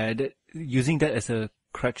yeah, using that as a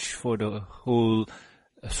crutch for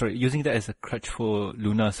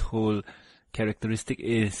Luna's whole characteristic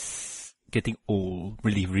is getting old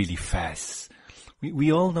really, really fast.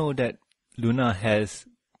 We all know that Luna has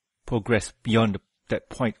progressed beyond that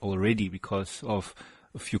point already because of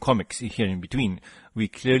a few comics here in between. We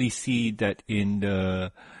clearly see that in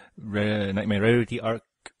the Nightmare Rarity arc,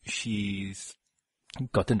 she's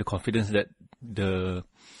gotten the confidence that the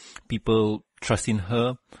people trust in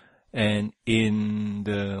her, and in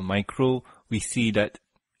the Micro we see that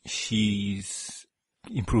she's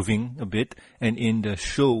improving a bit, and in the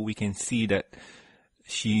show we can see that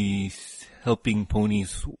she's helping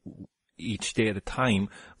ponies each day at a time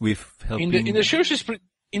with helping. In the show she's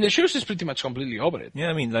pretty much completely over it. Yeah,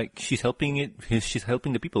 I mean, like, she's helping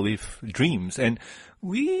the people with dreams, and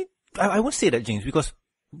I won't say that, James, because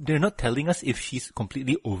they're not telling us if she's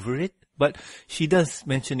completely over it, but she does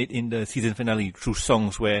mention it in the season finale through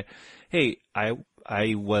songs where, hey, I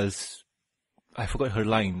forgot her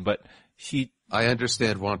line, but I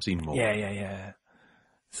understand wanting more. Yeah.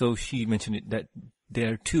 So she mentioned it that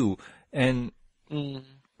there too. And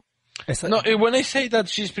No, when I say that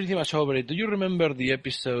she's pretty much over it, do you remember the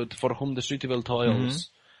episode For Whom the Suitable Toils?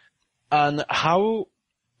 And how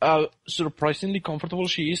surprisingly comfortable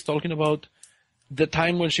she is talking about the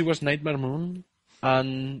time when she was Nightmare Moon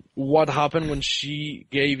and what happened when she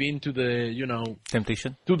gave in to the,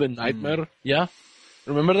 temptation to the nightmare. Yeah.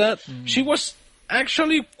 Remember that? She was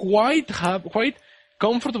actually quite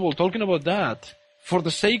comfortable talking about that for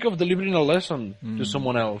the sake of delivering a lesson to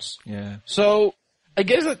someone else. Yeah. So I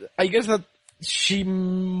guess that she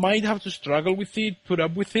might have to struggle with it, put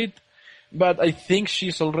up with it, but I think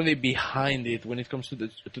she's already behind it when it comes to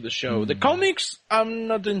the show. The comics, I'm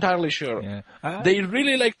not entirely sure. Yeah. They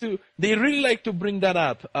really like to bring that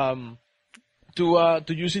up, to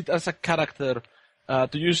use it as a character,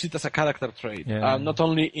 trait. Yeah. Not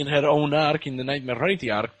only in her own arc, in the Nightmare Rarity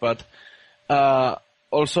arc, but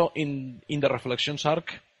also in the Reflections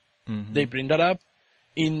arc. They bring that up.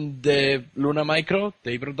 In the Luna Micro,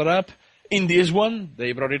 they brought that up. In this one,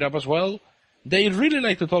 they brought it up as well. They really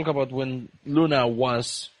like to talk about when Luna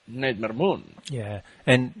was Nightmare Moon. Yeah,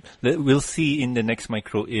 and we'll see in the next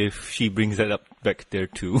micro if she brings that up back there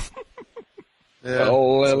too. Yeah.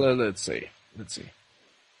 Let's see.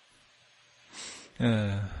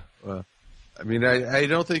 Well, I mean, I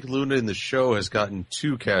don't think Luna in the show has gotten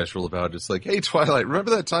too casual about it. It's like, hey, Twilight,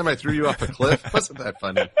 remember that time I threw you off a cliff? Wasn't that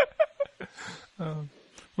funny?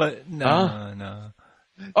 But no.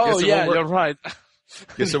 Oh, yeah, you're right.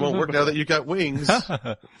 Guess it won't work now that you got wings.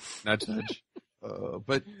 Not touch.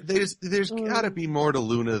 But there's got to be more to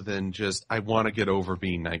Luna than just, I want to get over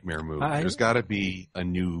being Nightmare Moon. There's got to be a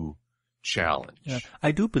new challenge. Yeah,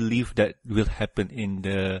 I do believe that will happen in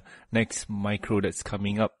the next micro that's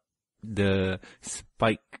coming up. The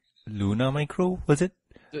Spike Luna micro, was it?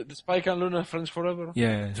 The Spike and Luna Friends Forever?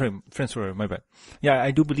 Yeah, sorry, Friends Forever, my bad. Yeah,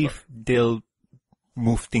 I do believe they'll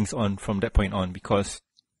move things on from that point on because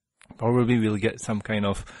probably we'll get some kind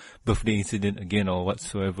of birthday incident again or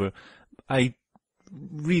whatsoever. I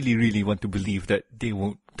really, really want to believe that they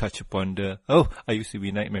won't touch upon I used to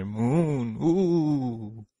be Nightmare Moon.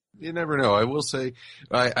 Ooh. You never know. I will say,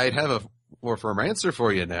 I'd have a more firm answer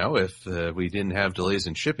for you now if we didn't have delays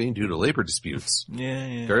in shipping due to labor disputes.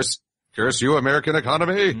 Yeah. Curse you, American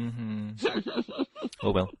economy!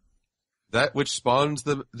 Oh well. That which spawns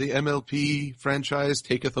the MLP franchise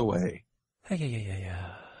taketh away.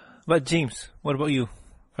 Yeah. But James, what about you?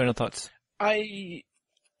 Final thoughts? I'm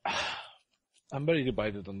very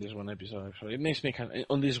divided on this one episode. Actually, it makes me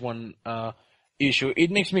on this one issue.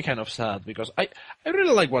 It makes me kind of sad because I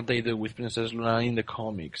really like what they do with Princess Luna in the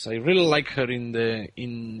comics. I really like her in the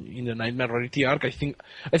Nightmare Rarity arc. I think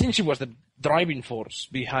she was the driving force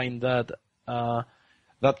behind that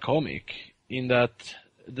comic. In that,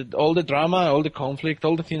 all the drama, all the conflict,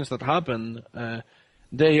 all the things that happened,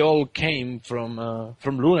 they all came from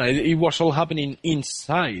Luna. It was all happening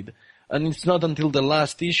inside, and it's not until the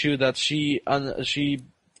last issue that she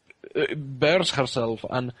bears herself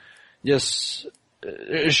and just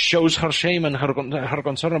shows her shame and her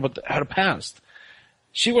concern about her past.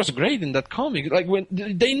 She was great in that comic. Like when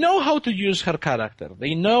they know how to use her character,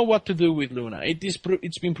 they know what to do with Luna.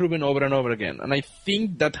 It's been proven over and over again, and I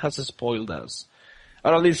think that has spoiled us,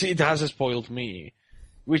 or at least it has spoiled me.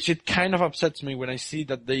 Which it kind of upsets me when I see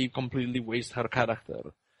that they completely waste her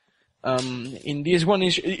character. In this one,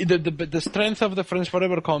 the strength of the Friends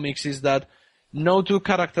Forever comics is that no two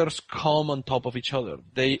characters come on top of each other.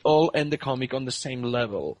 They all end the comic on the same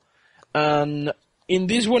level. And in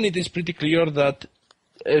this one, it is pretty clear that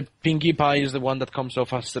Pinkie Pie is the one that comes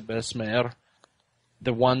off as the best mayor.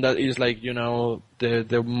 The one that is like,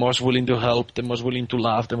 the most willing to help, the most willing to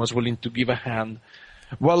laugh, the most willing to give a hand.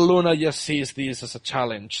 While Luna just sees this as a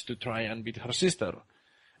challenge to try and beat her sister.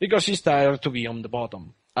 Because she's tired to be on the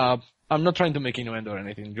bottom. I'm not trying to make innuendo or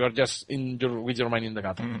anything. You are just with your mind in the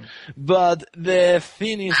gutter. But the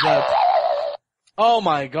thing is that... Oh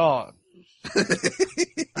my god.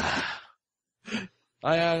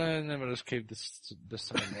 I never escaped this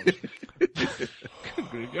time.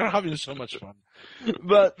 You're having so much fun.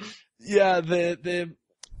 But, yeah,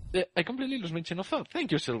 I completely lost my chain of thought.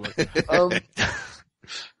 Thank you, Silver.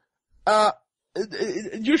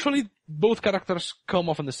 Usually both characters come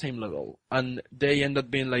off on the same level, and they end up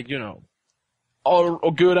being like,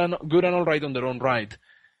 all good and all right on their own right.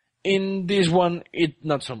 In this one,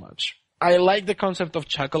 not so much. I like the concept of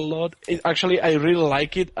Chuckle-Lot. I really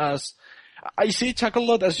like it as, I see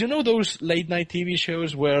Chuckle-Lot as, those late night TV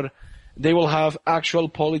shows where they will have actual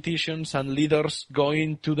politicians and leaders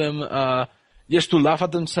going to them, just to laugh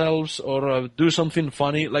at themselves or do something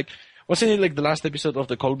funny. Like, wasn't it like the last episode of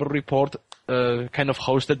the Colbert Report kind of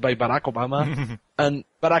hosted by Barack Obama, and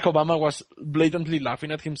Barack Obama was blatantly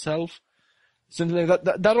laughing at himself. Something like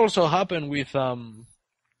that. That also happened with that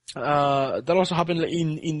also happened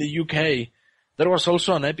in the UK. There was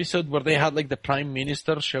also an episode where they had like the Prime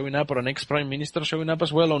Minister showing up or an ex-Prime Minister showing up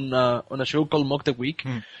as well on a show called Mock the Week.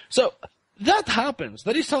 So that happens.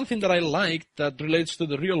 That is something that I like that relates to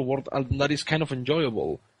the real world and that is kind of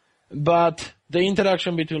enjoyable. But the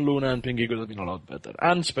interaction between Luna and Pinky could have been a lot better.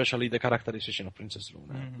 And especially the characterization of Princess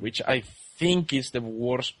Luna, which I think is the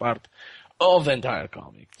worst part of the entire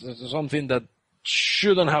comic. It's something that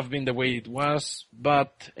shouldn't have been the way it was,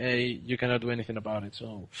 but you cannot do anything about it.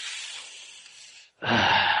 So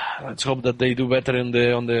let's hope that they do better on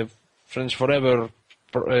the Friends Forever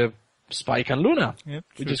Spike and Luna,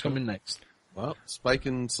 which is coming next. Well, Spike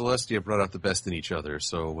and Celestia brought out the best in each other,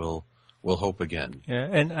 so we'll hope again. Yeah,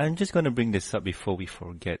 and I'm just going to bring this up before we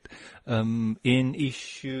forget. In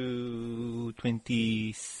issue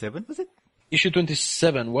 27, was it? Issue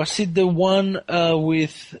 27, was it the one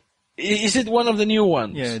with... Is it one of the new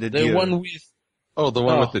ones? Yeah, the one with... Oh, the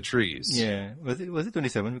one with the trees. Yeah. Was it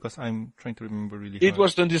 27? Because I'm trying to remember really hard. It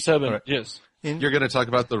was 27, right. Yes. You're going to talk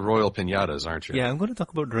about the Royal Pinatas, aren't you? Yeah, I'm going to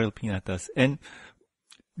talk about Royal Pinatas. And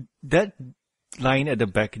that line at the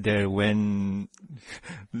back there when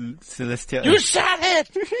Celestia... You said it!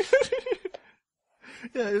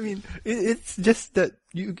 Yeah, I mean, it's just that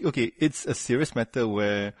it's a serious matter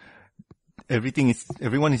where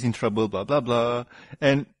everyone is in trouble, blah, blah, blah.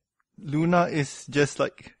 And Luna is just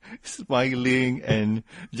like smiling and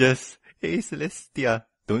just, hey Celestia,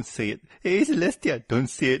 don't say it. Hey Celestia, don't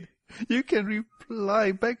say it. You can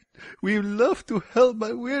reply back, we'd love to help,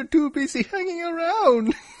 but we're too busy hanging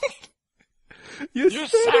around. You said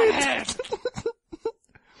it!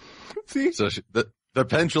 See? So the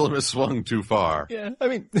pendulum has swung too far. Yeah, I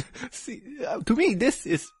mean, see, to me, this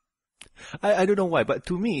is, I don't know why, but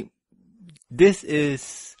to me, this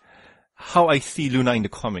is how I see Luna in the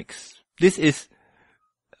comics. This is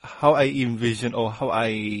how I envision or how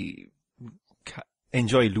I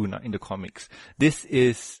enjoy Luna in the comics. This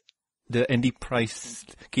is the Andy Price,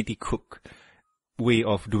 Katie Cook way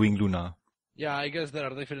of doing Luna. Yeah, I guess there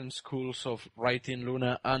are different schools of writing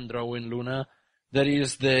Luna and drawing Luna. There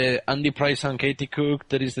is the Andy Price and Katie Cook,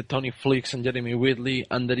 there is the Tony Fleecs and Jeremy Whitley,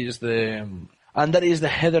 and there is the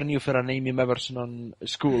Heather Newfer and Amy Meverson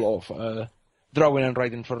school of drawing and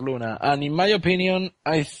writing for Luna. And in my opinion,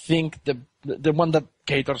 I think the one that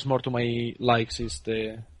caters more to my likes is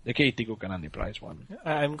the Katie Cook and Andy Price one.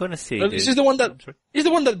 I'm gonna say this is the one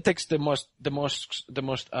that takes the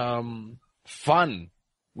most fun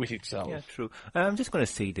with itself. Yeah, true. I'm just gonna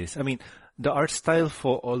say this. I mean, the art style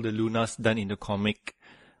for all the Lunas done in the comic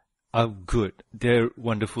are good. They're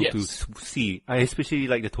wonderful to see. I especially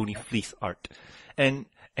like the Tony Fleecs art. And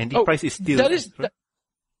Andy Price is still...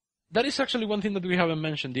 That is actually one thing that we haven't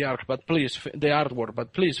mentioned, the artwork,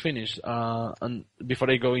 but please finish, and before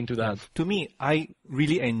I go into that. To me, I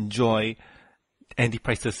really enjoy Andy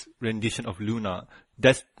Price's rendition of Luna.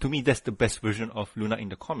 To me, that's the best version of Luna in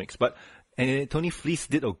the comics. But Tony Fleecs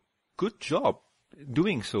did a good job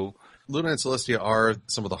doing so. Luna and Celestia are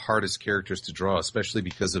some of the hardest characters to draw, especially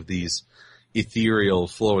because of these ethereal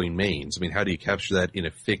flowing manes. I mean, how do you capture that in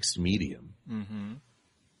a fixed medium?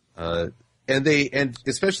 Mm-hmm. And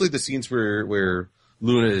especially the scenes where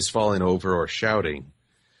Luna is falling over or shouting,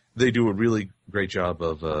 they do a really great job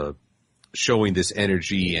of showing this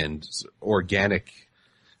energy and organic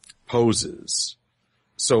poses.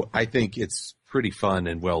 So I think it's pretty fun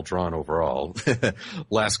and well drawn overall.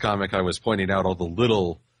 Last comic, I was pointing out all the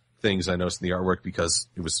little things I noticed in the artwork because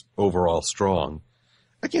it was overall strong.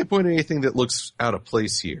 I can't point at anything that looks out of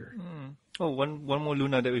place here. Oh, one more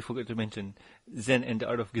Luna that we forgot to mention. Zen and the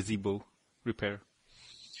Art of Gazebo Repair.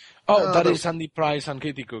 Oh, that is Andy Price and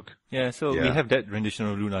Katie Cook. Yeah, so we have that rendition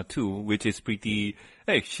of Luna too, which is pretty...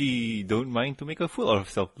 Hey, she don't mind to make a fool of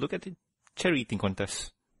herself. Look at the cherry eating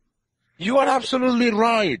contest. You are absolutely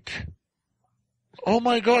right. Oh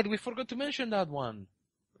my God, we forgot to mention that one.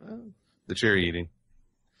 The cherry eating.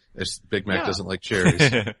 Big Mac doesn't like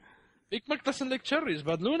cherries. Big Mac doesn't like cherries,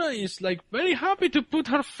 but Luna is like very happy to put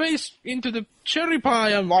her face into the cherry pie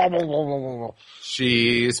and blah, blah, blah, blah, blah.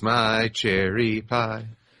 She's my cherry pie.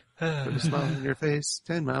 Put a smile on your face,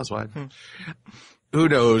 10 miles wide. Who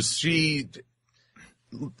knows?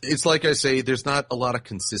 It's like I say, there's not a lot of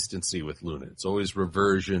consistency with Luna. It's always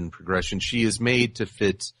reversion, progression. She is made to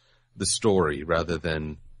fit the story rather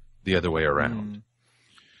than the other way around.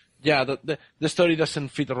 Yeah, the story doesn't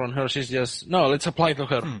fit around her. She's just, no, let's apply it to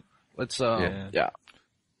her. Let's, yeah.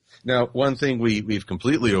 Now, one thing we've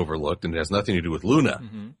completely overlooked, and it has nothing to do with Luna.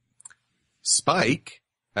 Spike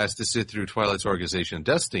has to sit through Twilight's organization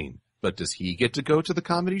Destine, but does he get to go to the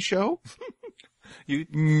comedy show?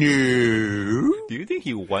 No. Do you think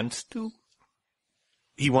he wants to?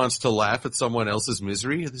 He wants to laugh at someone else's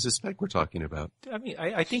misery? This is Spike we're talking about. I mean,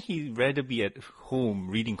 I think he'd rather be at home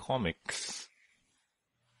reading comics.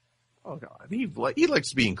 Oh, God. He likes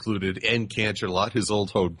to be included in Canterlot, his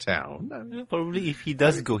old hometown. I mean, Probably if he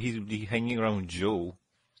does go, he'll be hanging around Joe.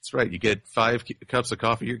 that's right. You get 5 cups of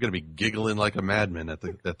coffee, you're going to be giggling like a madman at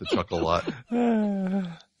the Chuckle Lot.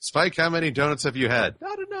 Spike, how many donuts have you had?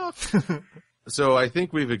 Not enough. So I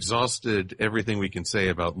think we've exhausted everything we can say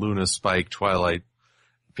about Luna, Spike, Twilight,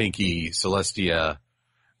 Pinky, Celestia,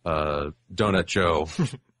 Donut Joe,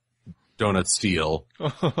 Donut Steel,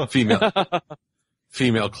 female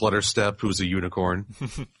Clutterstep, who's a unicorn.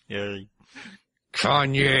 Yeah.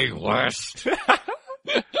 Kanye West.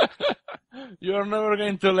 You're never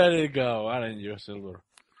going to let it go, aren't you, Silver?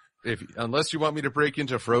 Unless you want me to break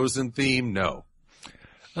into Frozen theme, no.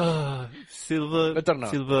 Silver, Better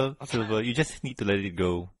not. Silver, you just need to let it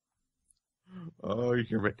go. Oh,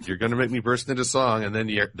 you're going to make me burst into song, and then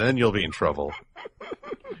you'll be in trouble.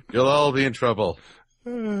 You'll all be in trouble.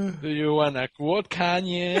 Do you want to quote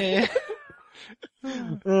Kanye?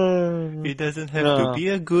 It doesn't have to be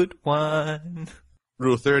a good one.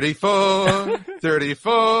 Rule 34,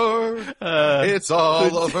 34, it's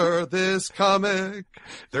all over this comic.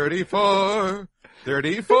 34,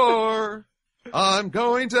 34, I'm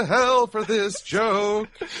going to hell for this joke.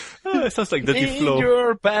 It sounds like Dirty In Flow.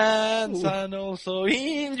 your pants and also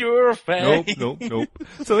in your face. Nope.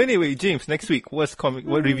 So anyway, James, next week, what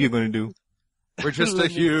review you going to do? We're just a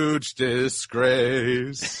huge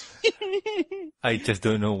disgrace. I just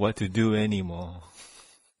don't know what to do anymore.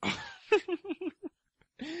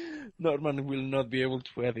 Norman will not be able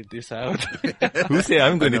to edit this out. Who say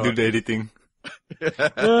I'm going to do the editing?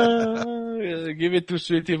 Give it to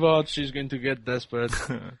Sweetie Bot. She's going to get desperate.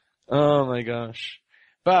 Oh my gosh.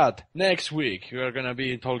 But next week we are going to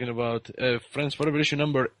be talking about Friends Forever issue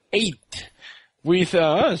number 8 with,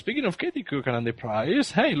 speaking of Katie Cook and Andy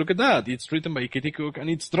Price. Hey, look at that. It's written by Katie Cook and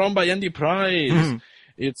it's drawn by Andy Price.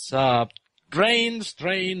 It's Brains,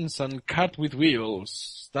 Trains and Cat with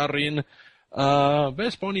Wheels starring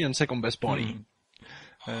Best Pony and Second Best Pony.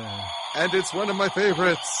 And it's one of my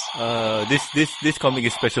favorites. This comic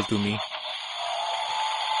is special to me.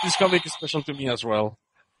 This comic is special to me as well.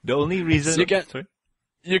 The only reason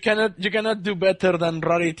you cannot do better than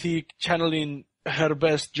Rarity channeling her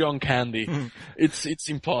best John Candy. It's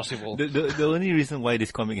impossible. The only reason why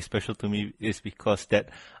this comic is special to me is because that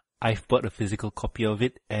I've bought a physical copy of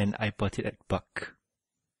it and I bought it at Buck.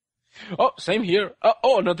 Oh, same here. Not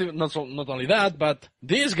only that, but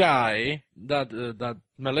this guy, that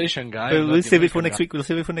Malaysian guy. We'll save it for next week. But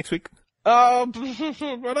I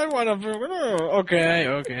want to. Okay,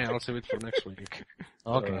 I'll save it for next week.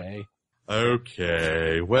 Okay.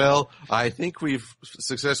 Okay. Well, I think we've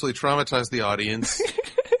successfully traumatized the audience.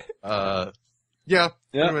 Yeah,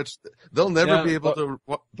 pretty much. They'll never be able to.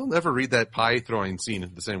 They'll never read that pie throwing scene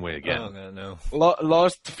the same way again. Oh no.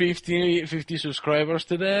 Lost 50 subscribers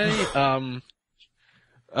today. And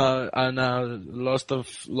lost of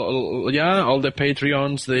all the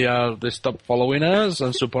Patreons. They stopped following us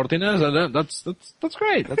and supporting us, and that's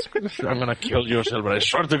great. That's good. I'm gonna kill you, Silver. I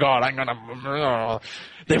swear to God,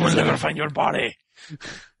 they will never find your body.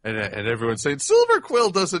 And everyone's saying Silver Quill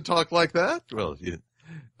doesn't talk like that. Well,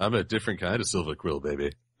 I'm a different kind of Silver Quill,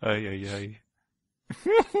 baby. Ay.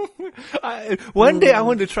 One day I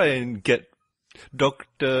want to try and get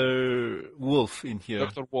Dr. Wolf in here.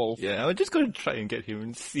 Dr. Wolf. Yeah, I'm just going to try and get him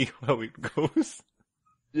and see how it goes.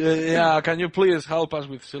 Yeah, can you please help us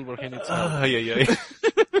with Silver Hinnit's help?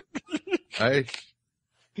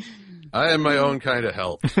 I am my own kind of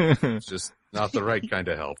help. It's just not the right kind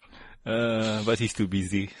of help. But he's too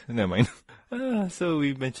busy. Never mind. So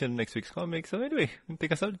we mentioned next week's comic. So anyway,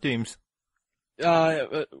 take us out, James.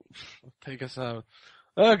 Take us out.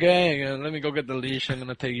 Okay, let me go get the leash. I'm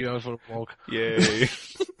gonna take you out for a walk. Yay.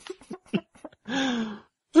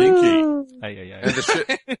 Kinky. Ay.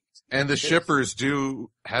 And the shippers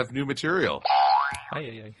do have new material.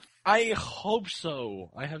 Ay. I hope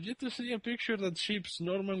so. I have yet to see a picture that ships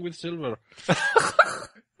Norman with Silver.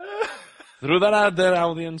 Throw that out there,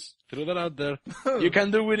 audience. Throw that out there. You can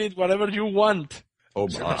do with it whatever you want. Oh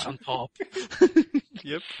Silver's my. on top.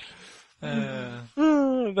 Yep.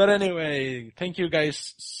 But anyway, thank you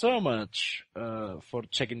guys so much for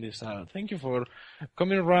checking this out. Thank you for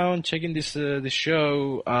coming around, checking this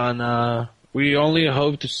show, and we only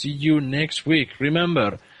hope to see you next week.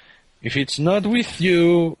 Remember, if it's not with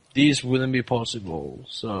you, this wouldn't be possible.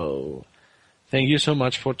 So, thank you so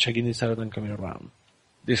much for checking this out and coming around.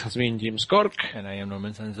 This has been James Corck. And I am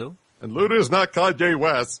Norman Sanzo. And Luna is not Kanye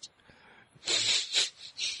West.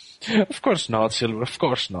 Of course not, Silver. Of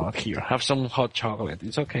course not. Here, have some hot chocolate.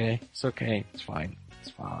 It's okay. It's okay. It's fine.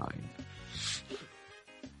 It's fine.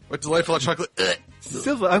 What delightful hot chocolate.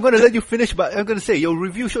 Silver, I'm going to let you finish, but I'm going to say your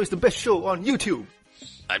review show is the best show on YouTube.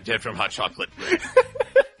 I'm dead from hot chocolate.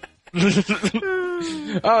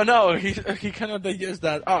 Oh no, he cannot digest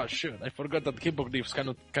that. Oh shoot, I forgot that hippogriffs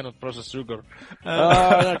cannot process sugar.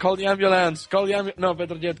 No, call the ambulance. No,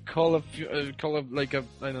 better yet, call a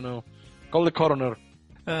I don't know. Call the coroner.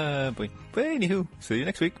 Boy. But anywho, see you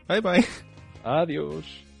next week. Bye bye. Adios.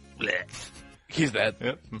 He's dead.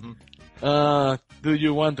 Yep. Mm-hmm. Do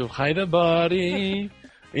you want to hide a body?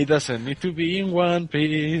 It doesn't need to be in one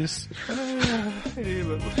piece.